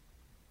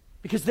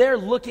 Because they're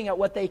looking at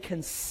what they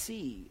can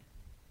see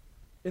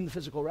in the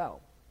physical realm.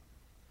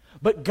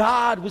 But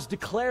God was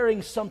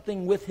declaring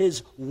something with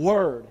his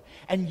word.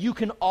 And you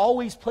can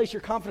always place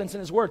your confidence in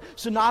his word.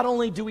 So not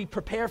only do we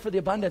prepare for the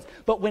abundance,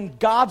 but when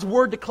God's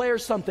word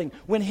declares something,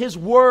 when his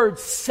word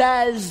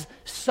says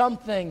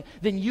something,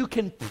 then you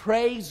can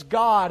praise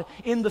God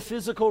in the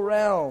physical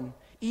realm,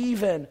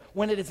 even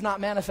when it is not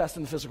manifest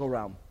in the physical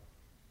realm.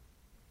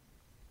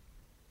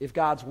 If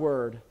God's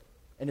word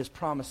and his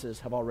promises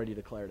have already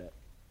declared it.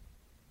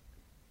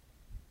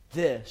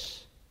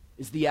 This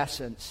is the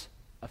essence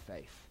of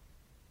faith.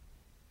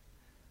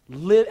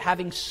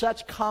 Having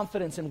such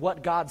confidence in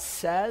what God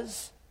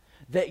says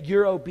that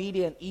you're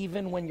obedient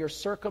even when your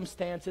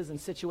circumstances and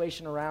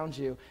situation around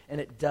you and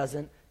it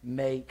doesn't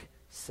make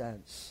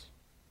sense.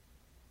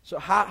 So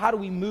how do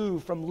we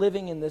move from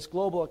living in this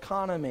global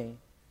economy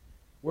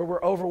where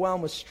we're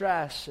overwhelmed with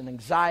stress and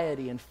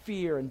anxiety and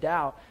fear and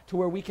doubt to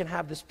where we can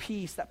have this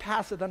peace that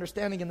passeth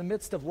understanding in the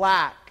midst of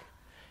lack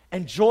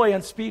and joy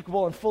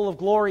unspeakable and full of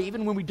glory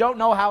even when we don't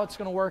know how it's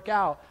going to work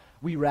out?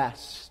 We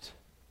rest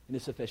in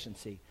his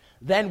sufficiency.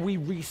 Then we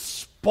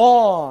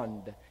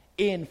respond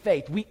in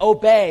faith. We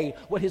obey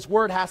what his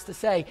word has to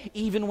say,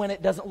 even when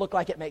it doesn't look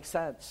like it makes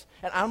sense.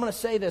 And I'm going to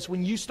say this,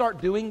 when you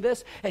start doing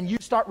this and you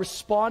start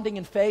responding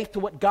in faith to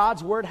what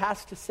God's word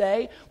has to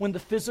say, when the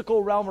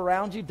physical realm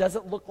around you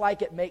doesn't look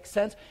like it makes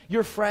sense,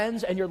 your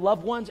friends and your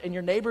loved ones and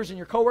your neighbors and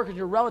your coworkers and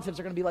your relatives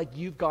are going to be like,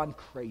 you've gone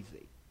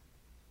crazy.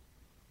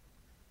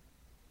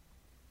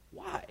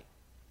 Why?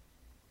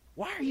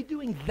 Why are you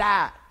doing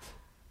that?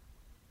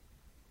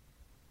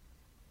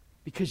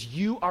 Because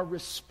you are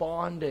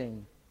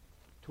responding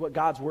to what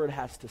God's word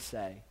has to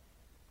say,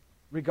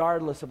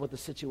 regardless of what the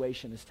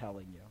situation is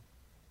telling you.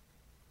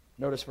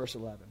 Notice verse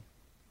 11.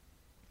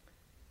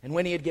 And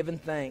when he had given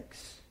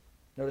thanks,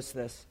 notice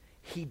this,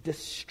 he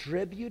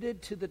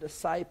distributed to the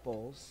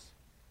disciples,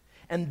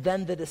 and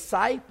then the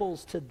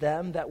disciples to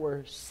them that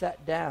were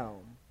set down,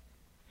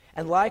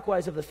 and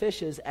likewise of the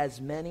fishes as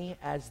many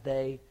as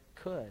they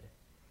could.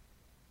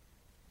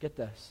 Get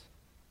this.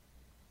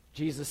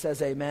 Jesus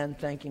says amen,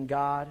 thanking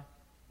God.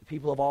 The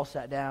people have all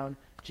sat down.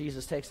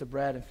 Jesus takes the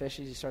bread and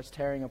fishes. He starts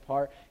tearing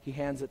apart. He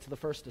hands it to the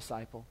first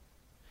disciple.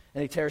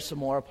 And he tears some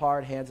more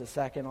apart, hands it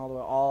second, all the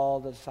way,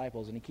 all the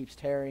disciples. And he keeps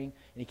tearing,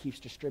 and he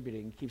keeps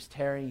distributing. He keeps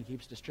tearing, he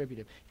keeps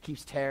distributing. He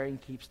keeps tearing,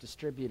 keeps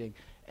distributing.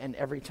 And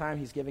every time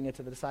he's giving it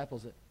to the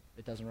disciples,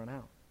 it doesn't run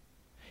out.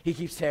 He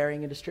keeps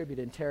tearing and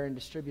distributing, tearing and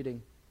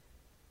distributing.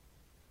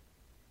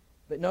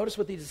 But notice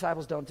what these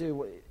disciples don't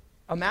do.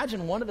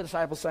 Imagine one of the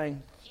disciples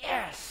saying,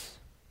 yes,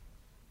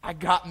 I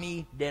got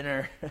me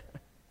dinner.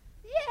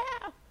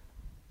 Yeah.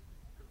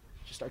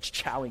 Just starts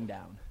chowing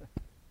down.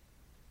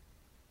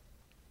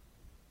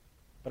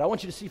 But I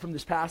want you to see from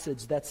this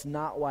passage, that's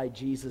not why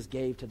Jesus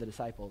gave to the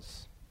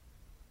disciples.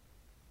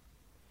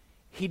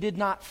 He did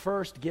not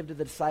first give to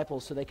the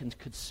disciples so they can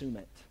consume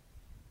it.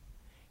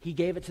 He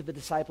gave it to the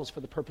disciples for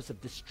the purpose of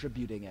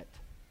distributing it.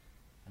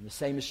 And the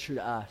same is true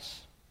to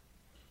us.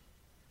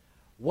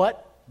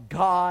 What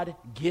God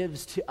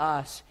gives to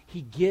us,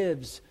 he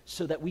gives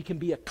so that we can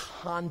be a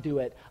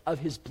conduit of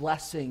his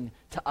blessing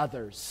to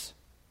others.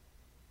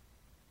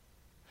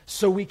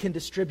 So we can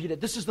distribute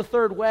it. This is the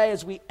third way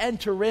as we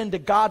enter into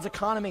God's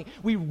economy.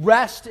 We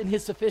rest in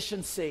his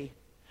sufficiency.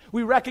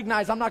 We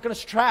recognize I'm not going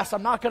to stress.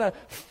 I'm not going to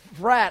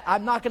fret.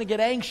 I'm not going to get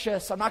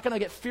anxious. I'm not going to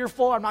get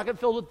fearful. I'm not going to be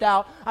filled with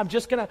doubt. I'm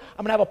going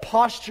to have a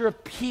posture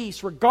of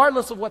peace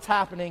regardless of what's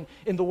happening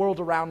in the world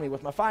around me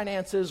with my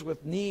finances,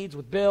 with needs,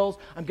 with bills.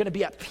 I'm going to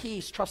be at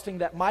peace, trusting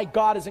that my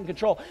God is in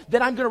control.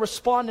 Then I'm going to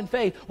respond in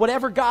faith.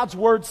 Whatever God's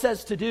word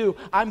says to do,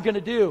 I'm going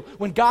to do.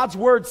 When God's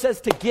word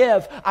says to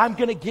give, I'm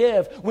going to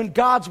give. When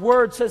God's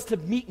word says to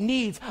meet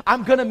needs,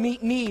 I'm going to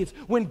meet needs.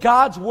 When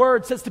God's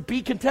word says to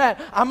be content,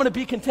 I'm going to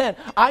be content.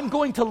 I'm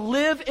going to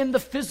live in the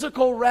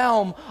physical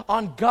realm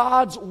on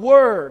God's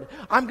word.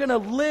 I'm going to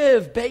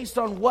live based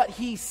on what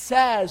he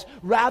says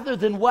rather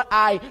than what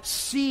I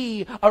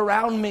see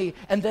around me.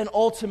 And then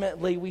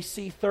ultimately we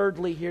see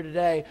thirdly here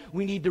today,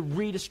 we need to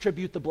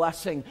redistribute the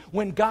blessing.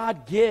 When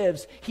God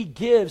gives, he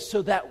gives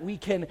so that we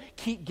can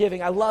keep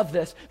giving. I love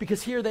this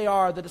because here they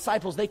are, the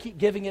disciples, they keep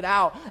giving it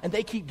out and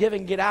they keep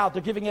giving it out.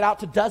 They're giving it out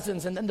to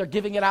dozens and then they're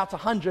giving it out to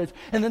hundreds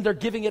and then they're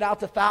giving it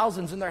out to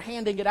thousands and they're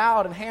handing it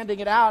out and handing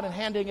it out and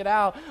handing it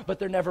out, but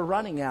they're never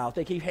running out.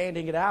 They keep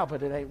handing it out,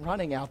 but it ain't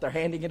running out. They're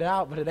handing it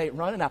out, but it ain't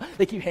running out.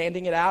 They keep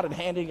handing it out and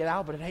handing it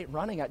out, but it ain't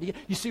running out.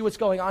 You see what's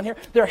going on here?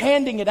 They're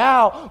handing it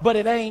out, but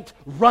it ain't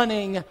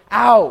running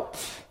out.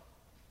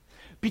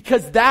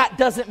 Because that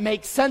doesn't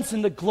make sense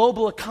in the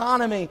global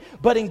economy,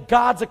 but in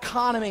God's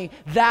economy,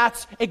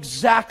 that's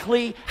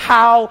exactly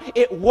how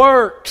it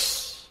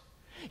works.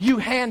 You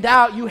hand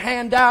out, you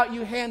hand out,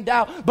 you hand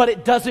out, but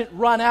it doesn't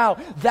run out.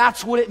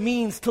 That's what it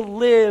means to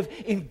live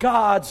in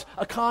God's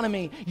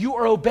economy. You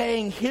are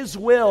obeying his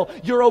will.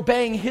 You're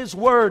obeying his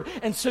word.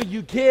 And so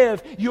you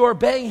give. You're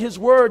obeying his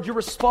word. You're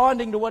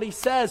responding to what he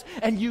says.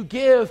 And you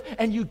give,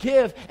 and you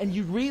give. And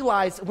you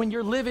realize when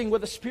you're living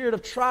with a spirit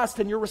of trust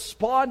and you're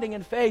responding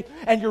in faith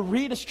and you're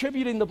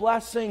redistributing the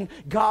blessing,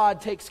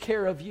 God takes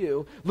care of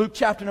you. Luke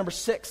chapter number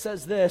 6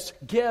 says this,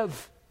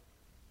 give,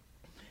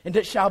 and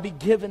it shall be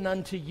given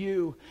unto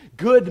you,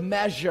 good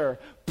measure,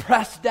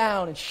 pressed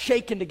down and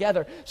shaken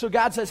together. So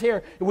God says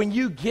here, when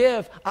you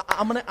give,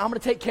 I'm gonna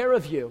take care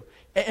of you.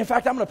 In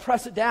fact, I'm going to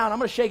press it down. I'm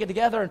going to shake it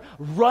together,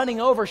 and running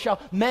over shall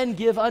men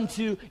give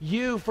unto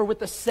you. For with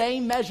the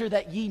same measure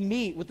that ye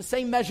meet, with the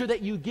same measure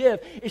that you give,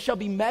 it shall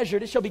be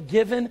measured. It shall be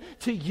given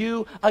to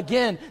you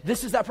again.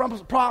 This is that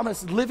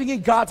promise. Living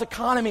in God's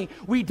economy.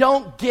 We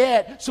don't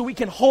get so we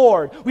can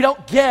hoard. We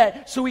don't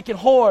get so we can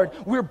hoard.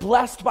 We're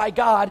blessed by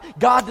God.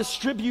 God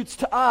distributes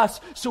to us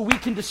so we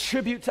can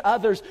distribute to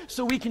others,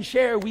 so we can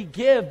share. We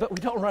give, but we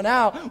don't run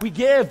out. We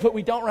give, but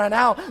we don't run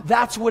out.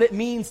 That's what it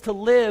means to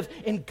live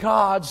in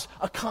God's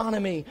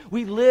economy.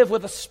 We live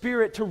with a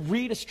spirit to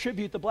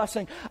redistribute the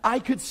blessing. I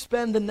could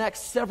spend the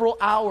next several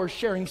hours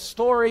sharing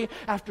story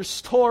after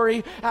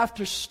story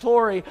after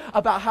story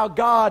about how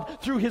God,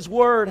 through his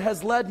word,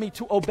 has led me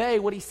to obey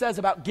what he says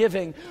about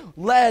giving,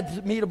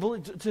 led me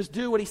to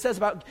do what he says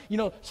about,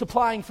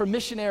 supplying for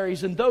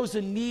missionaries and those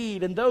in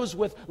need and those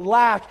with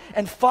lack,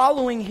 and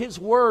following his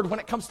word when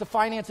it comes to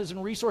finances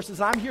and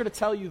resources. And I'm here to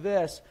tell you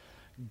this.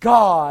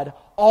 God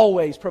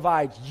always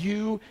provides.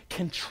 You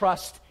can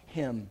trust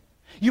Him.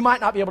 You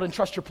might not be able to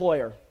trust your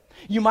employer.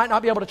 You might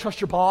not be able to trust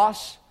your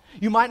boss.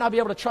 You might not be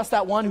able to trust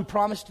that one who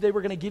promised they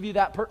were going to give you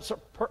that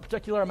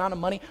particular amount of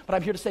money. But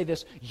I'm here to say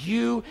this.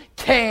 You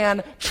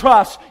can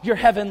trust your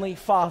Heavenly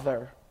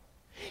Father.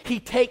 He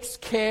takes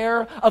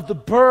care of the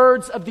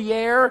birds of the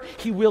air.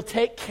 He will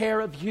take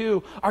care of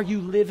you. Are you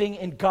living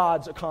in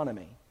God's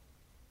economy?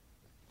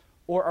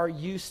 Or are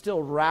you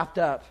still wrapped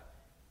up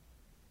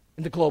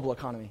in the global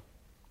economy?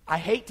 I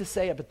hate to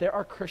say it, but there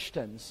are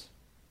Christians,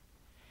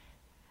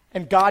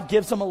 and God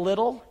gives them a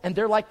little, and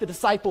they're like the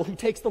disciple who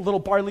takes the little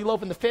barley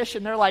loaf and the fish,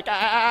 and they're like,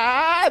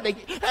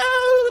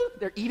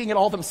 they're eating it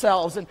all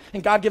themselves, and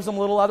God gives them a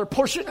little other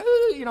portion,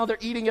 they're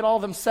eating it all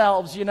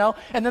themselves,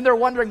 and then they're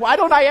wondering, why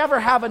don't I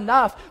ever have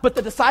enough? But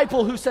the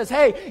disciple who says,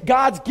 hey,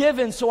 God's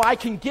given so I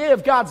can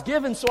give, God's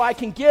given so I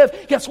can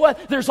give, guess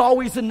what? There's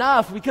always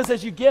enough, because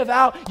as you give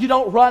out, you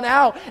don't run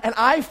out. And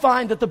I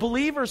find that the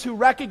believers who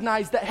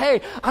recognize that,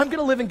 hey, I'm going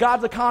to live in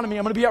God's economy,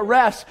 I'm going to be at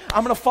rest,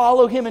 I'm going to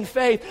follow Him in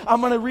faith,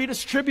 I'm going to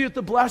redistribute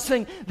the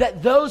blessing,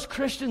 that those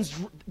Christians,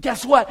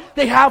 guess what?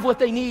 They have what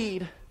they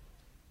need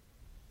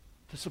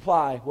to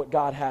supply what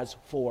God has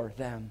for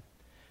them.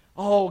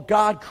 Oh,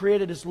 God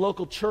created His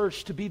local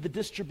church to be the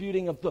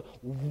distributing of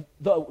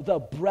the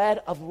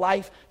bread of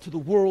life to the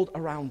world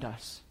around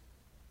us.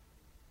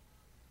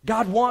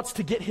 God wants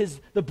to get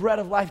the bread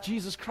of life,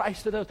 Jesus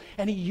Christ, to those,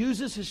 and He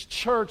uses His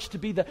church to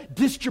be the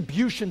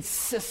distribution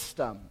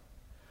system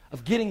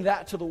of getting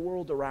that to the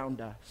world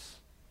around us.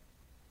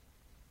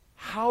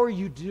 How are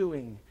you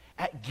doing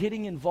at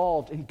getting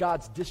involved in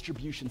God's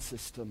distribution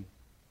system?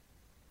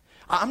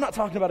 I'm not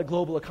talking about a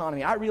global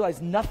economy. I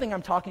realize nothing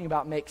I'm talking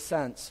about makes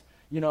sense,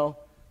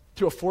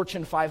 through a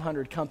Fortune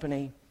 500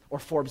 company or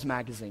Forbes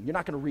magazine. You're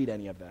not going to read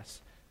any of this,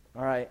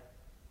 all right?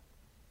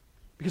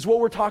 Because what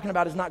we're talking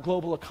about is not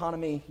global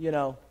economy,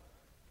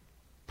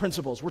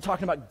 principles. We're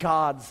talking about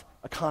God's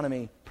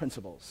economy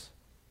principles.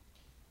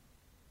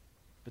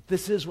 But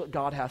this is what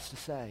God has to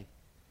say.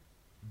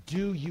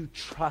 Do you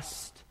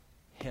trust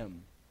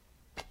Him?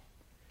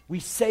 We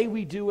say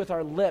we do with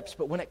our lips,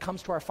 but when it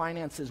comes to our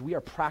finances, we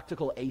are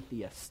practical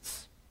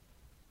atheists.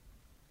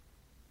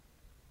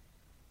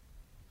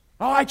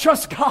 Oh, I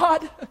trust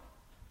God.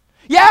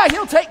 Yeah,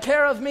 He'll take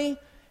care of me.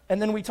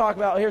 And then we talk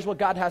about, here's what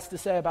God has to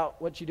say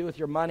about what you do with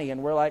your money.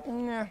 And we're like,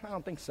 I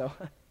don't think so.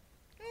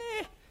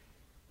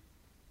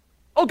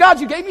 Oh,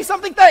 God, you gave me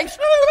something? Thanks.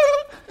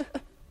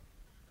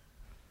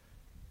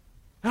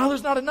 No,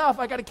 there's not enough.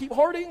 I got to keep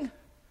hoarding.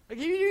 I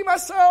give you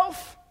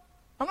myself.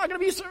 I'm not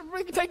going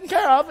to be taken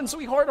care of. And so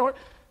we hoard.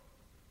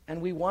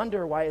 And we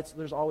wonder why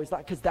there's always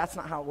that, because that's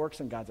not how it works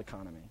in God's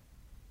economy.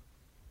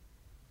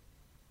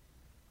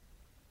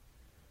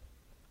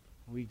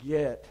 We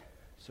get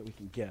so we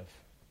can give.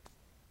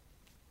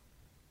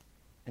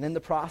 And in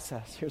the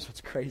process, here's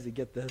what's crazy.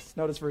 Get this.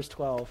 Notice verse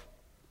 12.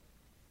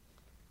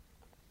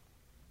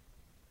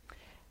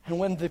 And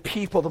when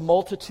the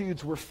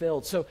multitudes were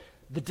filled. So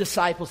the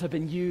disciples have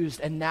been used,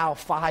 and now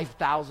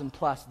 5,000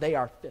 plus. They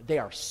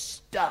are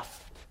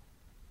stuffed.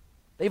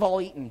 They've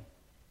all eaten.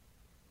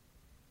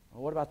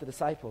 Well, what about the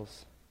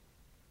disciples?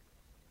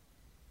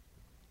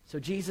 So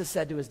Jesus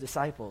said to His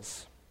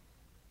disciples,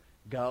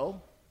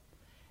 go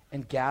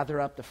and gather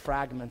up the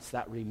fragments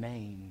that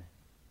remain.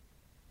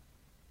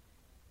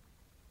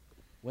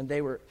 When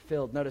they were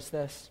filled, notice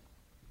this,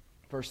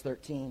 verse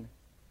 13.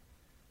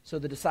 So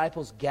the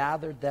disciples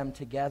gathered them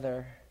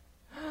together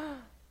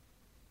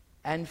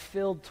and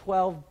filled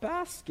 12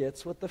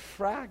 baskets with the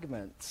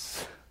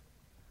fragments.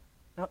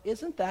 Now,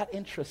 isn't that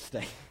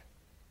interesting?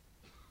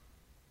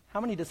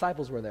 How many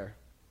disciples were there?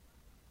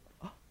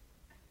 Oh,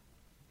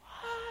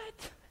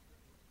 what?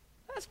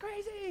 That's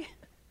crazy.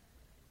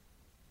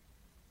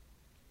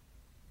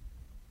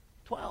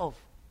 12.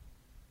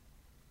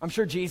 I'm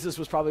sure Jesus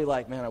was probably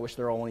like, man, I wish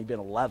there had only been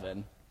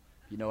 11.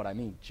 You know what I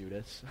mean,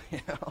 Judas.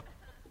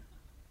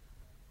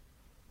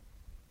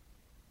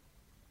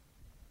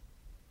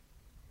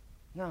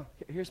 No,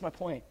 here's my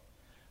point.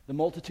 The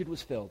multitude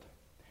was filled.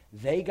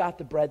 They got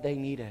the bread they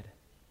needed.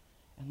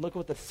 And look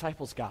what the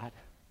disciples got.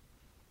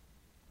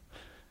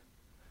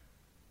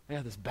 They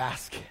got this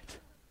basket.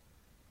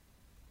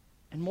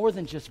 And more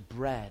than just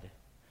bread,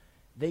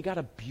 they got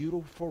a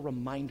beautiful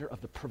reminder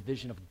of the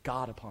provision of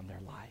God upon their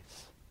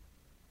lives.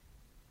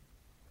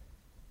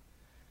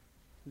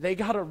 They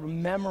got a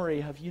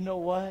memory of, you know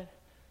what?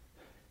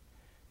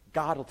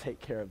 God will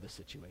take care of the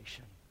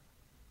situation.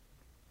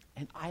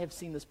 And I have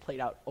seen this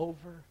played out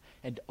over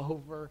and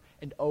over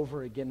and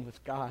over again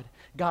with God.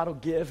 God will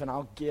give and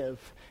I'll give.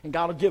 And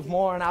God will give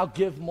more and I'll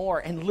give more.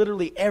 And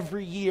literally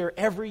every year,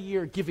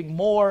 giving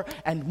more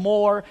and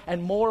more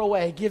and more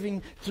away.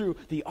 Giving through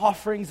the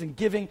offerings and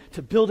giving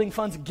to building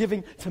funds and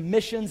giving to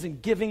missions and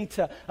giving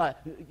to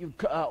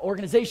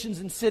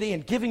organizations in city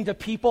and giving to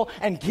people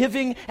and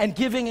giving and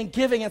giving and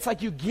giving. It's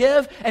like you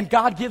give and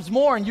God gives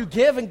more, and you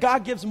give and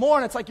God gives more,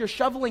 and it's like you're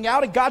shoveling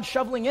out and God's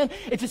shoveling in.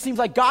 It just seems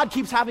like God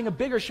keeps having a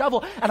bigger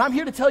shovel. And I'm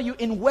here to tell you,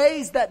 in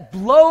ways that that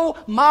blow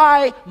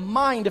my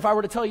mind if I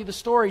were to tell you the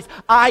stories.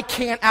 I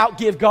can't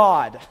outgive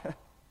God.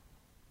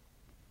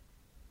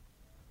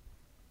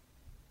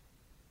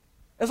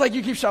 It's like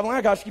you keep shoveling,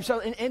 oh gosh, keep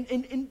shoveling, and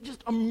in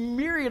just a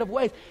myriad of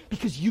ways,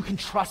 because you can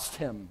trust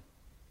him.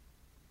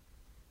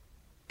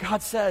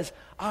 God says,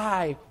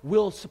 I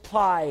will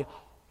supply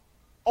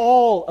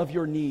all of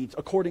your needs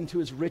according to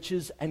his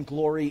riches and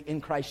glory in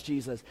Christ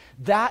Jesus.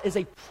 That is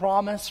a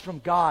promise from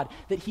God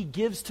that he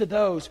gives to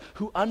those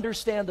who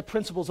understand the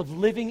principles of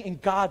living in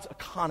God's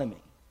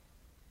economy.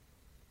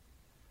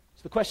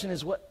 So the question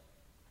is, what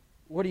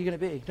are you going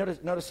to be?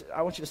 Notice,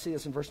 I want you to see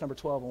this in verse number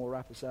 12, and we'll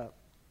wrap this up.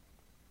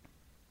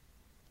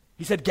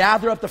 He said,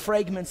 gather up the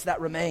fragments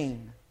that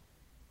remain,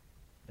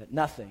 that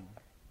nothing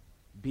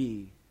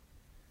be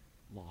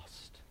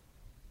lost.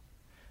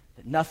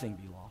 That nothing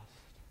be lost.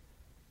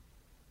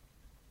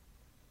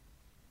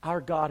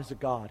 Our God is a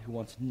God who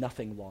wants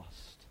nothing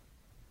lost.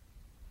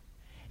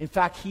 In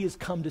fact, he has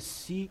come to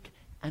seek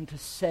and to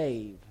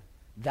save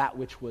that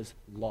which was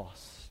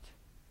lost.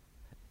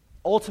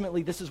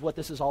 Ultimately, this is what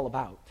this is all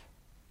about.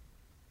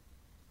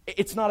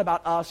 It's not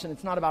about us, and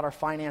it's not about our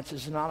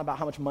finances. It's not about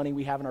how much money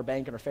we have in our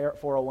bank and our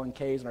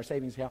 401ks and our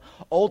savings account.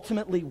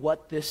 Ultimately,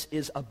 what this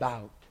is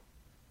about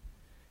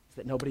is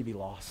that nobody be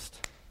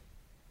lost.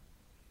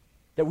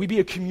 That we be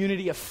a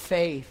community of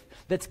faith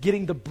that's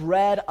getting the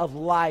bread of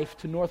life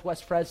to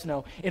Northwest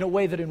Fresno in a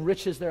way that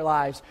enriches their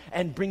lives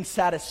and brings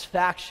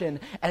satisfaction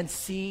and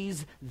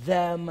sees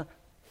them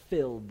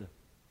filled.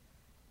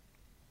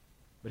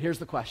 But here's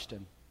the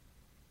question.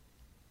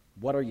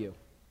 What are you?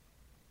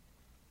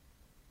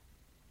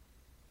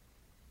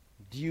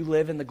 Do you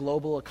live in the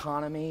global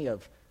economy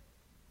of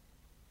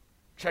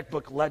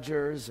checkbook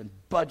ledgers and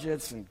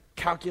budgets and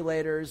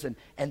calculators, and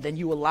then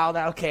you allow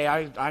that, okay,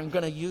 I'm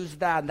going to use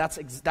that, and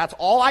that's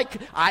all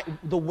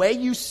the way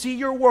you see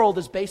your world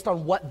is based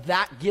on what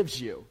that gives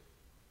you.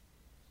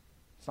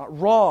 It's not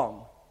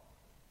wrong.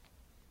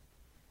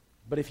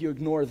 But if you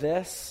ignore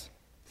this,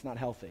 it's not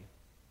healthy.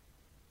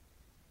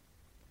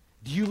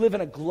 Do you live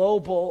in a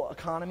global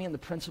economy and the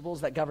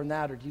principles that govern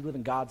that, or do you live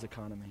in God's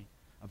economy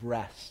of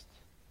rest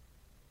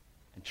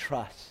and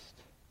trust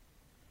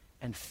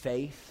and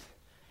faith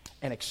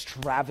and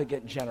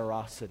extravagant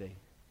generosity?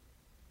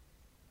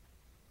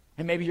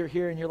 And maybe you're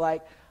here and you're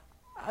like,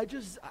 I'm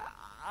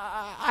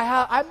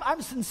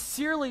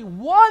sincerely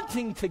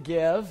wanting to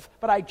give,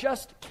 but I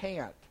just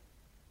can't.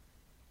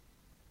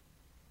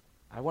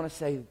 I want to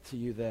say to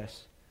you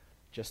this: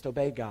 just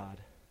obey God.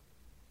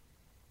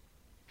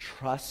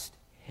 Trust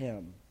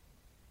him.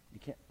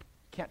 You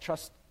can't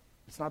trust.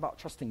 It's not about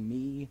trusting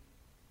me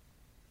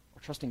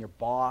or trusting your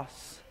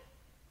boss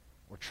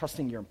or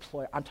trusting your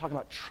employer. I'm talking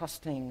about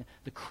trusting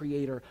the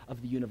creator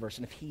of the universe.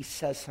 And if he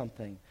says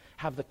something,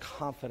 have the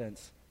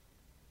confidence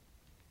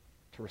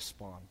to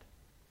respond.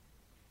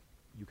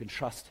 You can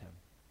trust him.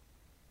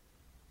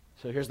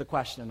 So here's the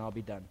question, and I'll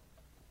be done.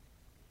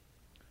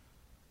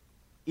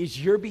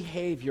 Is your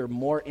behavior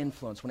more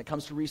influenced when it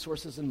comes to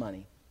resources and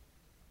money?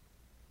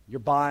 You're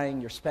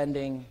buying, you're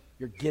spending,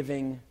 you're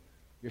giving,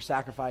 your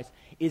sacrifice.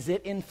 Is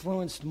it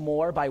influenced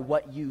more by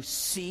what you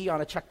see on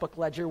a checkbook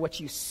ledger, what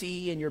you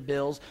see in your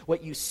bills,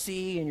 what you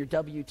see in your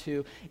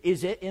W-2?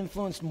 Is it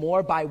influenced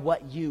more by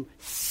what you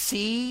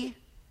see?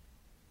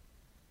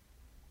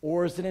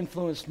 Or is it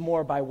influenced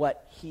more by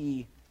what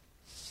he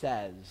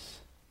says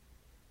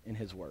in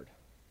his word?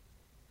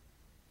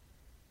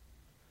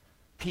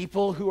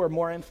 People who are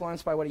more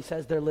influenced by what he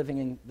says, they're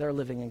living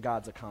in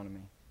God's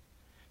economy.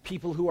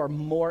 People who are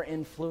more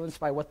influenced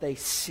by what they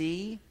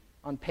see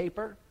on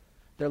paper,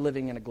 they're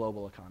living in a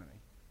global economy.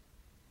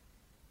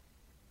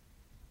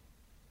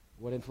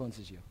 What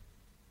influences you?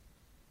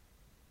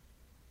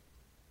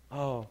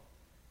 Oh,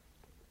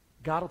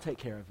 God will take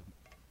care of him.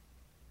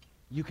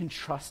 You can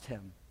trust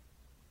him.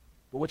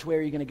 But which way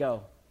are you going to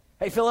go?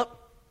 Hey, Philip,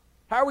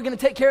 how are we going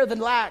to take care of the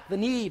lack, the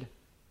need?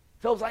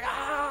 Philip's like,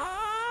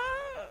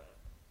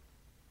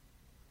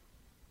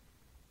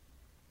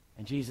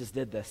 And Jesus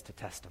did this to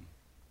test him.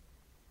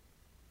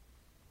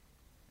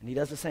 And he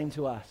does the same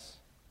to us.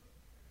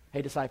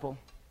 Hey, disciple,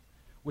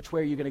 which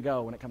way are you going to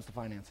go when it comes to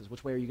finances?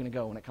 Which way are you going to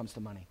go when it comes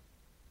to money?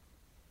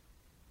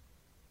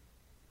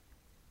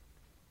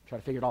 Try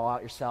to figure it all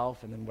out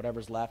yourself, and then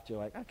whatever's left, you're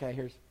like, okay,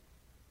 here's...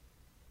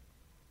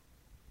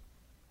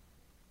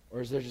 Or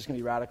is there just going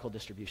to be radical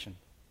distribution?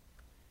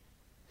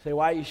 Say,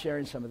 why are you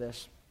sharing some of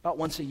this? About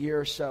once a year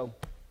or so,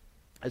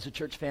 as a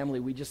church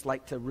family, we just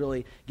like to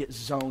really get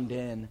zoned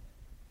in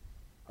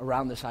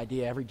around this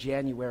idea. Every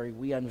January,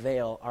 we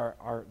unveil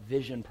our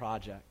vision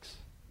projects.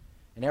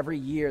 And every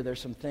year, there's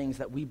some things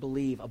that we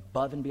believe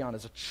above and beyond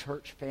as a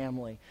church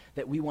family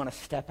that we want to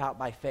step out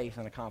by faith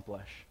and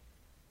accomplish.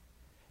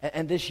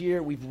 And this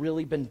year, we've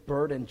really been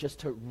burdened just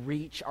to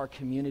reach our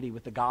community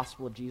with the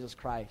gospel of Jesus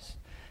Christ,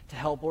 to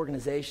help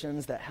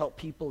organizations that help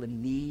people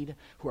in need,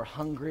 who are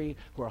hungry,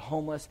 who are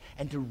homeless,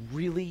 and to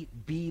really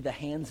be the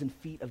hands and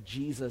feet of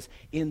Jesus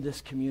in this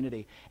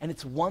community. And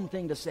it's one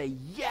thing to say,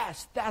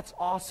 yes, that's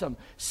awesome.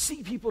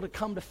 See people to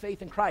come to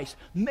faith in Christ.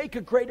 Make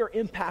a greater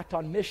impact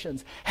on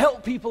missions.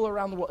 Help people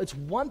around the world. It's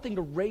one thing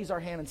to raise our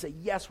hand and say,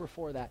 yes, we're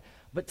for that.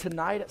 But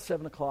tonight at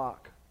 7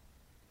 o'clock,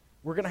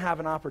 we're going to have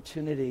an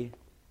opportunity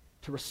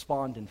to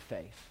respond in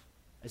faith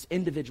as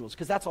individuals,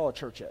 because that's all a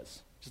church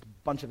is, just a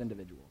bunch of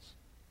individuals.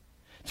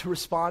 To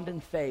respond in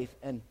faith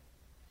and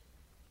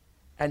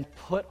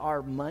put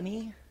our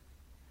money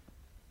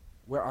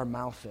where our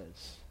mouth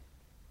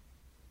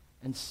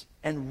is,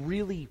 and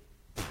really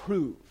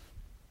prove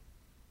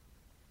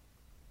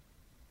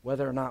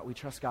whether or not we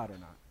trust God or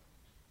not.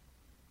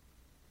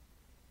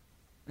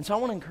 And so I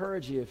want to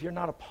encourage you, if you're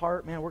not a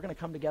part, man, we're going to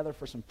come together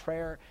for some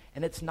prayer,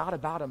 and it's not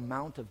about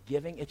amount of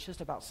giving, it's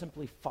just about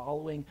simply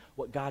following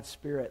what God's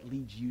Spirit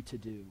leads you to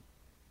do,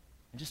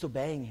 and just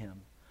obeying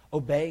Him.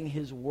 Obeying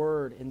His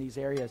word in these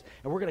areas.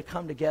 And we're going to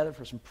come together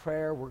for some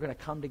prayer. We're going to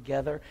come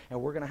together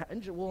and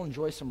we'll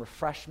enjoy some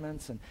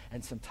refreshments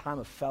and some time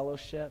of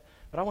fellowship.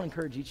 But I want to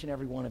encourage each and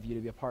every one of you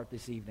to be a part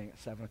this evening at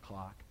 7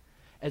 o'clock.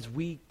 As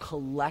we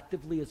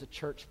collectively as a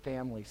church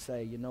family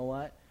say, you know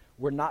what?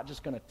 We're not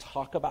just going to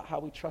talk about how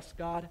we trust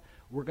God.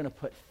 We're going to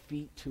put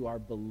feet to our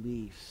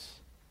beliefs.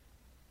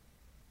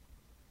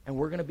 And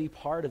we're going to be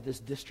part of this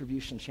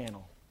distribution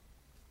channel.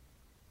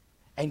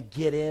 And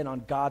get in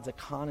on God's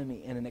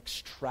economy in an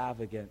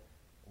extravagant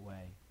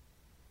way.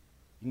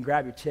 You can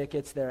grab your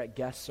tickets there at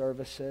guest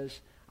services.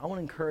 I want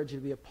to encourage you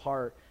to be a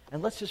part.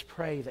 And let's just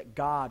pray that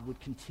God would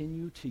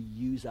continue to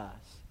use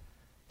us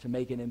to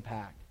make an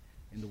impact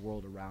in the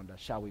world around us.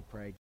 Shall we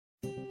pray?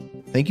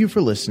 Thank you for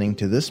listening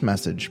to this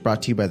message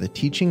brought to you by the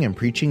teaching and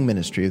preaching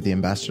ministry of the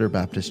Ambassador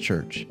Baptist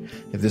Church.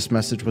 If this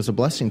message was a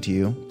blessing to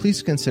you,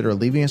 please consider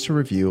leaving us a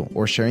review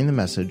or sharing the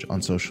message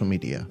on social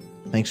media.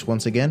 Thanks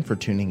once again for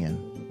tuning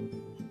in.